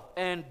 dull,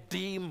 and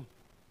dim.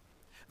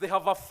 They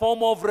have a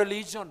form of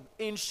religion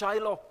in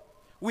Shiloh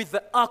with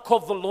the ark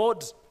of the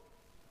Lord.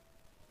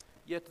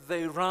 Yet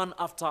they run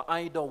after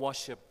idol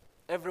worship,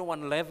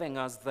 everyone living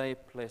as they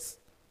please.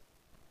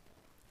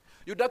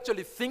 You'd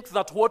actually think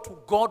that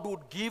what God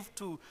would give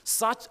to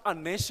such a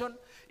nation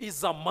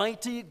is a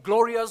mighty,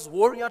 glorious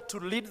warrior to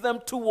lead them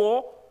to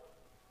war.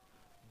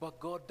 But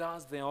God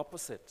does the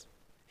opposite.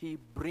 He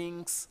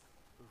brings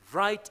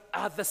right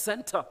at the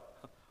center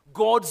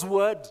God's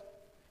word.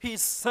 He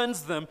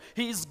sends them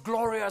His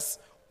glorious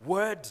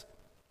word.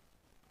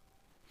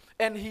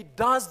 And He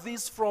does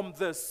this from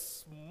the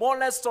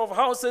smallest of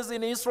houses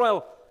in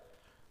Israel,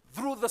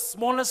 through the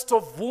smallest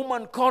of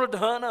women called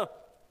Hannah.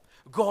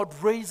 God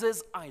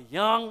raises a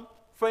young,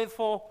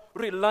 faithful,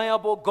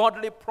 reliable,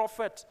 godly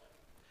prophet,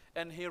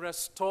 and He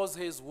restores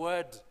His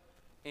word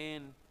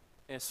in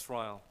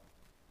Israel.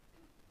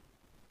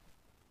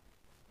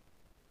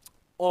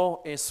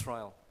 O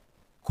Israel,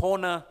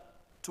 corner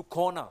to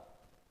corner,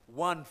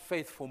 one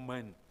faithful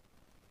man.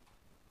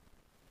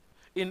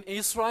 In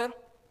Israel,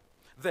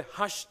 the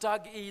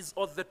hashtag is,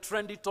 or the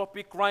trendy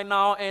topic right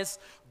now is,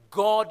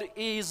 God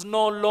is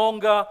no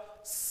longer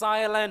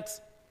silent.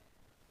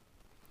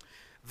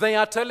 They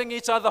are telling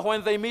each other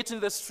when they meet in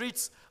the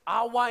streets,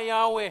 our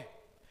Yahweh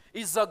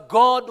is a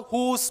God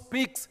who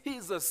speaks. He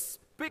is a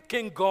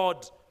speaking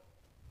God.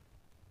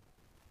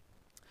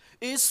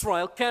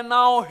 Israel can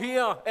now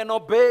hear and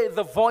obey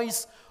the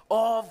voice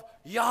of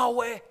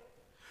Yahweh.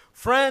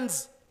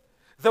 Friends,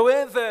 the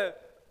way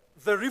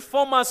the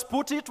reformers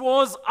put it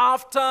was,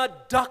 after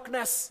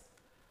darkness,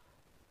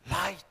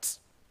 light.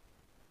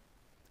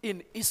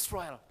 In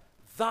Israel,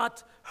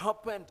 that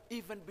happened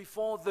even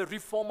before the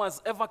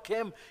reformers ever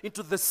came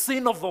into the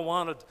scene of the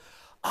world.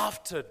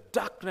 After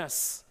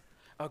darkness,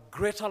 a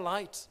greater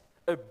light,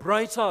 a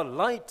brighter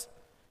light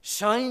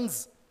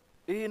shines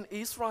in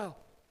Israel.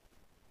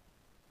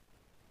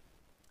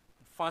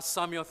 1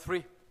 Samuel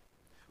 3,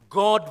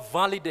 God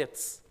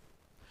validates,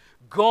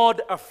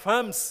 God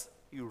affirms,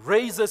 he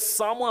raises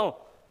Samuel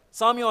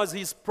as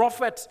his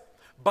prophet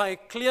by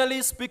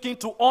clearly speaking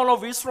to all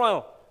of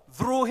Israel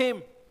through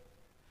him.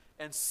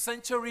 And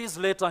centuries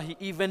later, he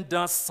even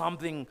does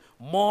something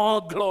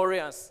more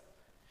glorious.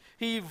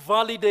 He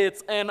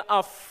validates and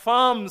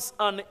affirms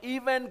an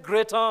even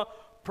greater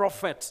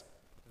prophet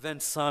than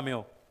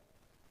Samuel,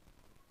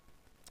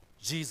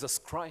 Jesus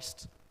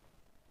Christ.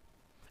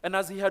 And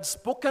as he had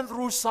spoken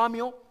through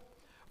Samuel,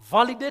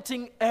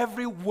 validating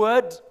every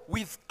word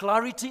with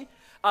clarity,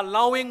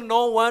 allowing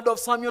no word of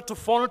Samuel to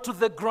fall to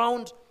the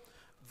ground,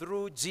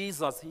 through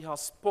Jesus, he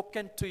has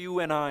spoken to you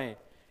and I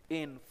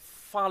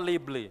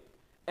infallibly,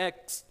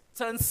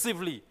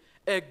 extensively,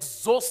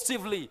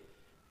 exhaustively,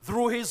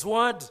 through his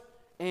word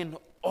in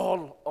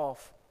all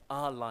of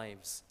our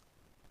lives.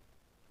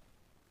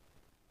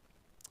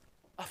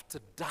 After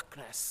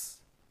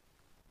darkness,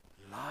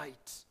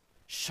 light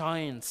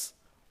shines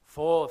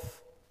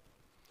forth.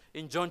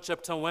 In John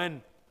chapter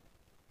 1,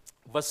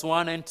 verse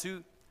 1 and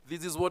 2,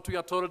 this is what we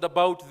are told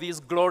about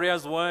this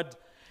glorious word.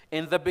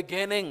 In the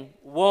beginning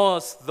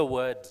was the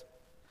Word,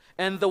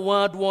 and the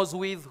Word was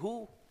with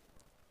who?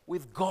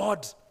 With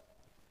God.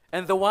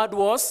 And the Word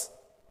was?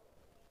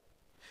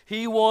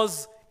 He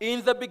was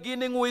in the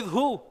beginning with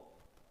who?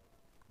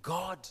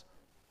 God.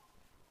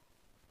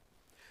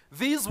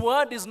 This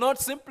word is not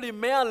simply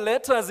mere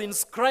letters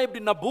inscribed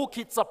in a book.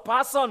 It's a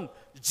person,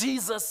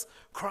 Jesus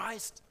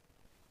Christ.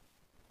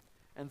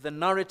 And the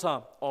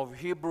narrator of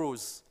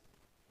Hebrews,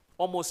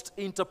 almost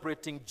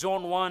interpreting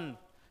John 1,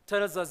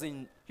 tells us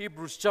in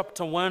Hebrews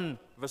chapter 1,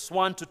 verse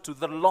 1 to 2,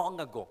 that long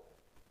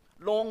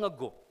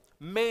ago,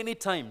 many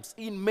times,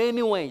 in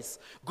many ways,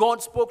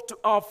 God spoke to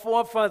our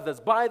forefathers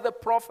by the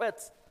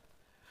prophets.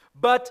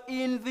 But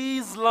in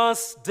these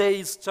last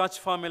days, church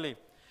family,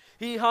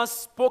 he has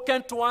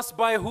spoken to us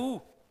by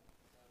who?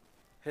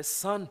 His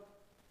Son,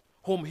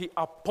 whom he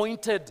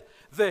appointed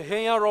the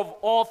heir of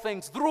all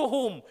things, through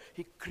whom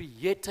he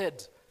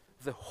created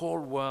the whole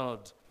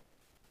world.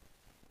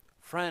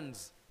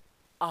 Friends,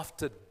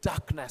 after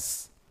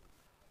darkness,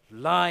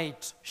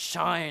 light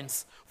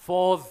shines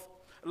forth.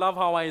 Love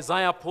how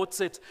Isaiah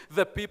puts it.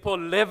 The people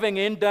living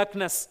in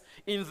darkness,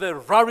 in the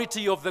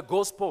rarity of the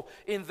gospel,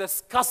 in the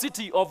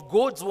scarcity of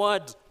God's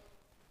word,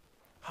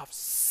 have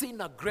seen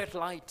a great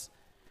light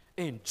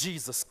in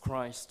Jesus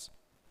Christ.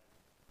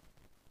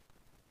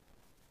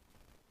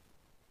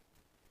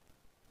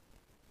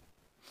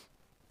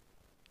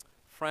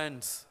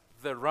 Friends,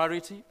 the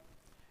rarity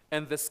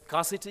and the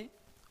scarcity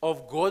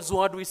of God's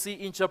word we see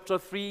in chapter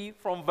 3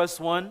 from verse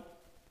 1,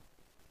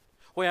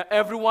 where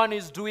everyone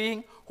is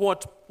doing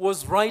what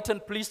was right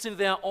and pleased in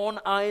their own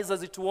eyes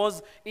as it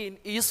was in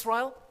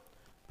Israel.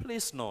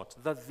 Please note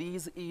that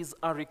this is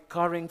a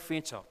recurring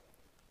feature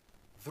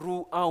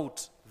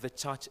throughout the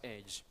church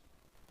age.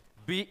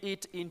 Be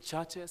it in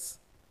churches,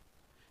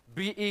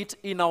 be it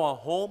in our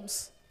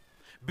homes,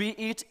 be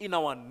it in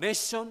our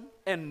nation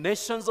and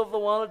nations of the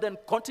world and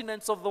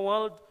continents of the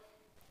world,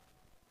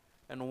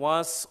 and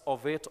worst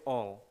of it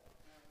all,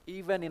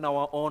 even in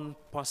our own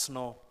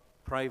personal,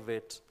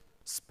 private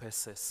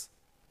spaces.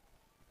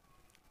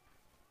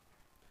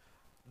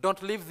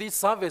 Don't leave this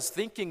service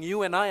thinking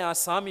you and I are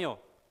Samuel.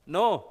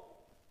 No,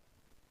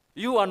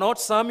 you are not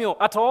Samuel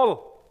at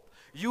all.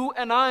 You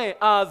and I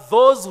are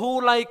those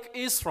who, like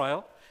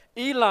Israel,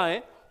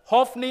 Eli,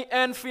 Hophni,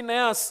 and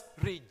Phinehas,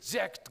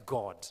 reject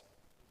God.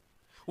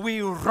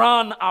 We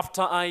run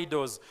after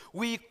idols.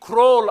 We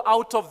crawl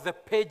out of the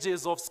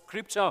pages of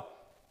Scripture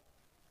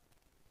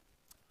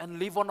and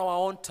live on our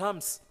own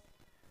terms.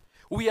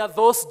 We are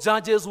those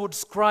judges who would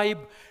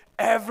describe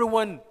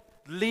everyone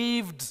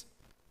lived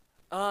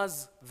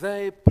as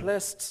they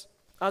pleased,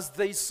 as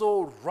they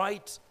saw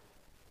right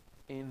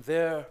in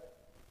their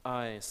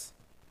eyes.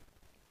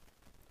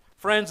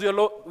 Friends,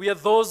 we are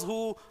those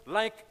who,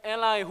 like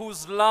Eli,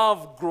 whose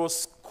love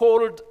grows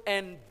cold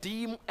and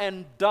dim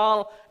and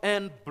dull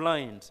and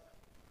blind.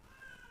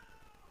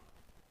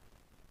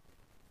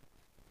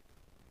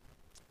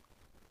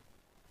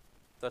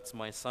 That's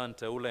my son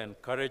Teula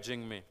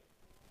encouraging me.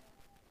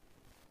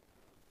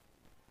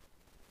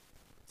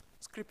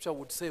 Scripture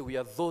would say we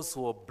are those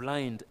who are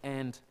blind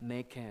and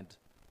naked.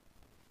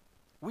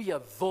 We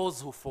are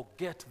those who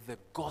forget the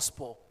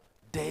gospel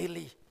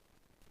daily.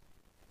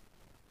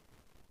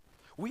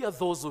 We are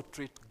those who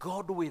treat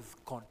God with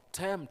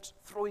contempt,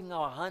 throwing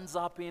our hands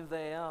up in the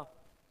air,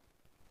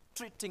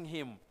 treating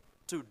him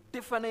to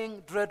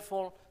deafening,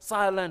 dreadful,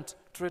 silent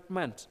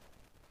treatment.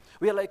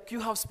 We are like, you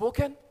have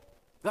spoken?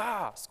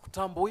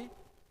 Sikutambui.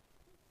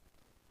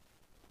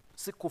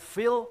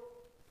 Sikufil.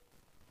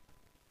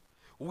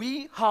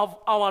 We have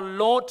our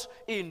lot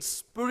in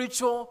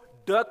spiritual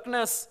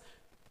darkness,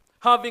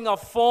 having a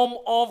form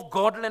of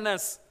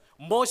godliness,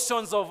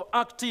 motions of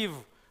active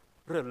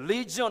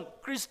religion,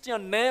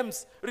 Christian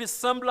names,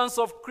 resemblance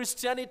of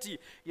Christianity.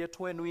 Yet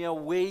when we are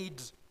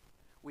weighed,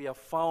 we are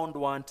found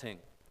wanting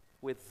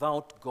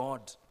without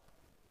God.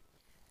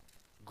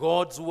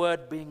 God's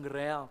word being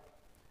rare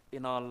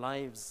in our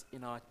lives,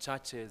 in our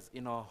churches,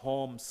 in our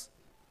homes,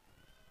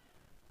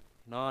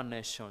 in our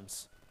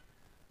nations.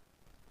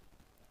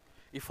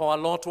 If our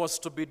lot was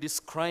to be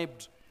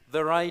described,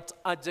 the right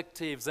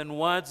adjectives and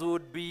words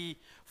would be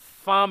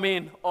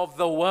famine of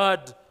the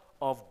word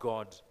of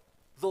God.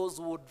 Those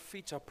would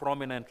feature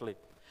prominently.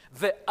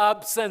 The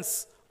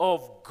absence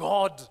of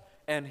God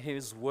and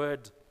his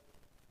word.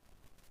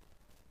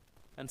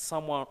 And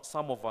some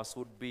of us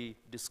would be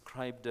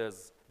described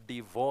as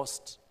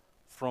divorced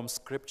from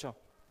Scripture.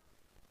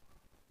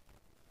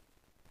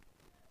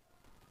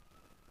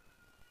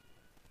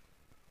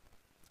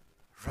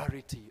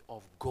 Rarity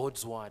of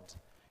God's word,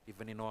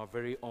 even in our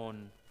very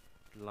own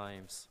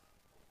lives.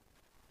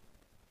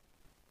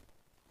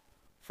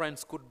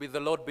 Friends, could be the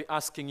Lord be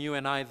asking you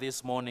and I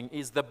this morning,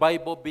 is the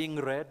Bible being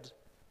read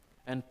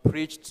and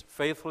preached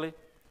faithfully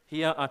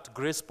here at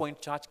Grace Point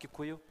Church,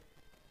 Kikuyu?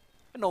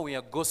 I know we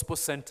are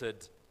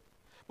gospel-centered,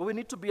 but we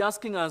need to be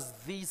asking us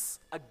this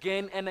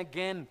again and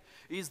again.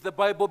 Is the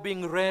Bible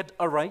being read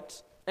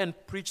aright and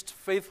preached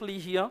faithfully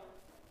here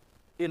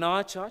in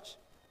our church?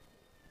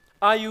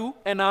 Are you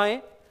and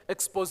I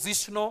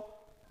expositional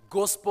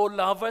gospel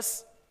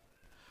lovers?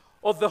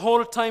 Or the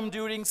whole time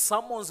during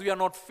sermons we are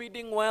not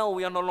feeding well,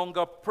 we are no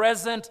longer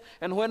present,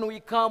 and when we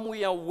come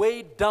we are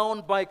weighed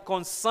down by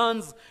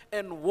concerns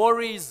and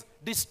worries,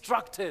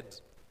 distracted.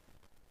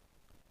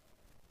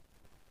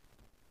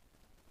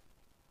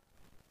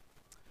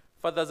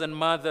 Fathers and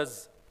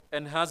mothers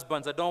and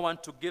husbands, I don't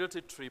want to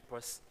guilty trip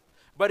us,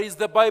 but is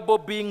the Bible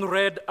being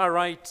read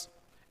aright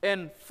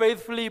and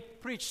faithfully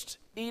preached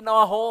in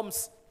our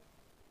homes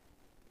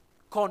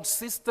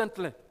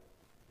consistently?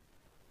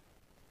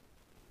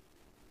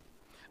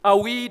 Are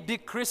we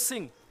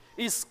decreasing?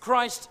 Is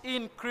Christ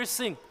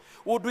increasing?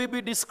 Would we be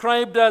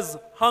described as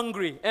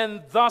hungry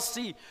and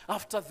thirsty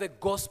after the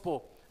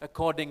gospel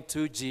according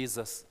to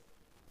Jesus?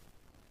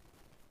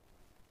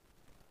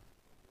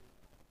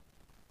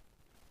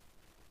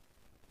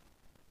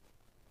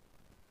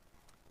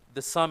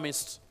 The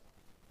psalmist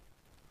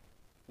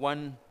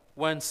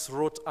once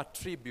wrote a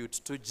tribute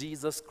to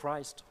Jesus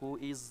Christ, who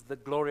is the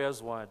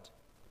glorious word.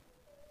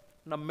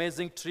 An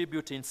amazing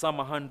tribute in Psalm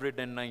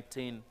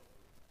 119.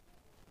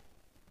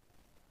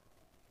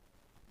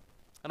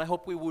 And I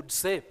hope we would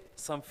say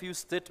some few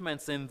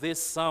statements in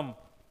this psalm.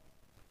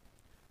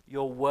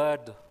 Your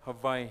word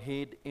have I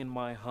hid in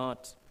my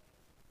heart.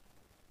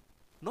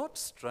 Not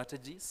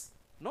strategies,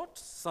 not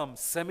some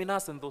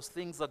seminars, and those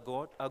things are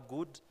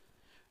good.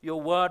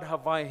 Your word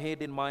have I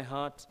hid in my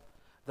heart,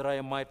 that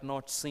I might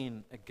not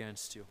sin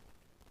against you.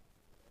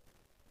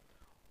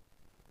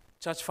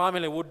 Church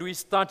family, would we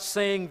start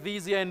saying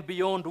this year and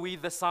beyond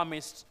with the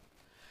psalmist,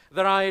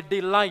 that I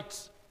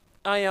delight,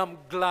 I am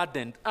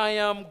gladdened, I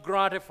am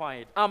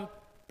gratified, I'm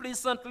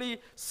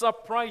pleasantly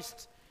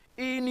surprised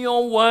in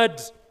your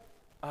word.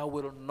 I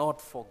will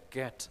not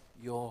forget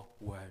your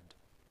word.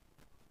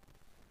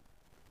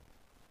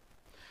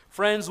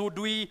 Friends, would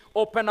we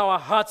open our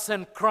hearts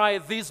and cry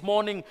this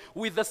morning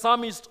with the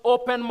psalmist,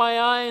 open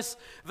my eyes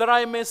that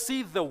I may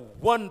see the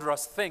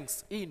wondrous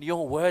things in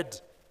your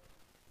word.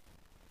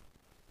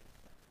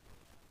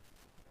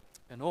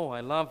 And oh,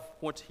 I love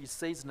what he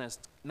says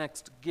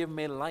next. Give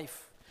me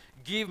life.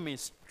 Give me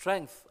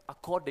strength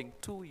according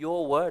to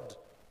your word.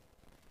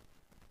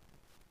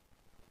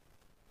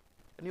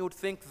 And you would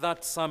think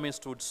that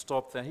psalmist would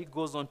stop there. He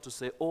goes on to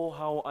say, oh,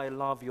 how I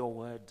love your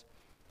word.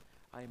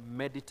 I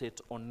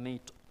meditate on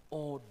it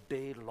all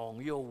day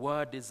long. Your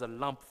word is a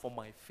lamp for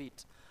my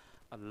feet,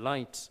 a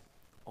light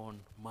on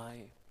my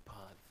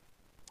path.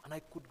 And I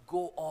could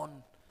go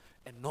on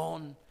and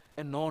on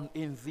and on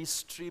in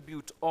this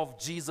tribute of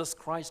Jesus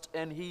Christ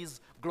and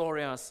his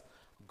glorious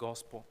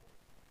gospel.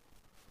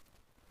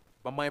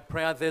 But my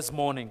prayer this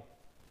morning,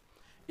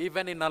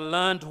 even in a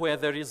land where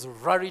there is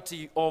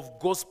rarity of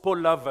gospel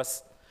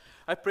lovers,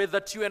 I pray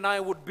that you and I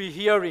would be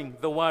hearing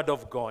the word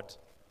of God.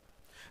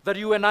 That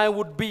you and I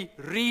would be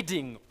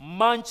reading,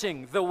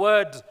 munching the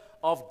word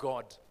of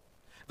God.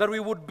 That we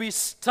would be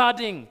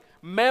studying,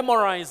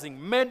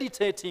 memorizing,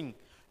 meditating,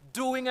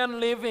 doing and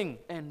living,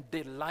 and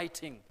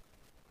delighting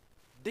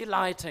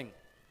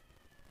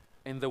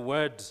in the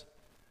word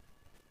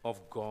of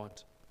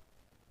God.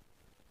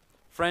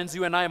 Friends,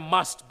 you and I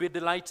must be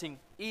delighting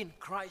in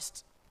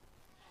Christ.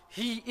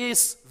 He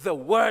is the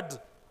word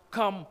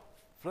come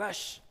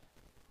flesh.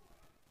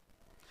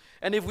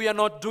 And if we are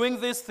not doing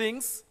these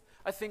things,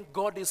 I think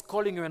God is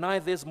calling you and I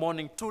this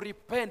morning to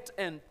repent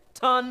and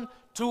turn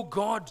to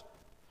God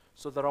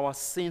so that our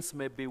sins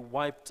may be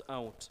wiped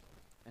out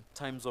and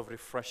times of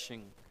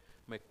refreshing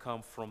may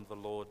come from the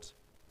Lord.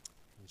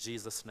 In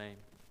Jesus' name,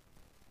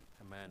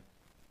 amen.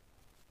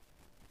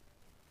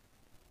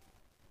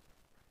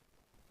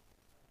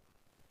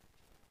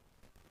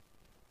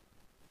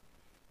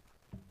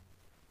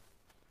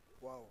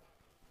 Wow.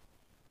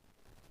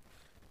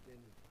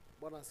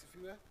 Bwana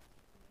asifiwe.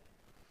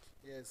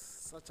 Yes,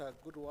 such a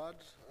good word,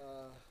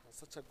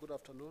 such a good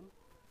afternoon.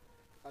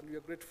 And we are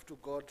grateful to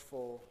God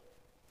for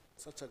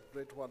such a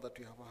great word that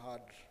we have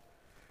heard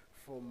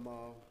from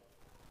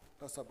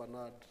Pastor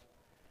Bernard.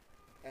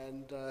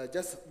 And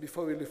just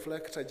before we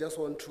reflect, I just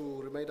want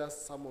to remind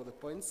us some of the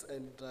points.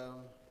 And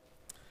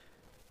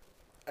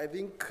I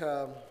think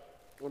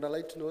on a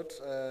light note,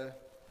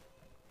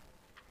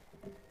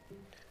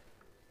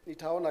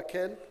 nitaona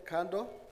Ken kando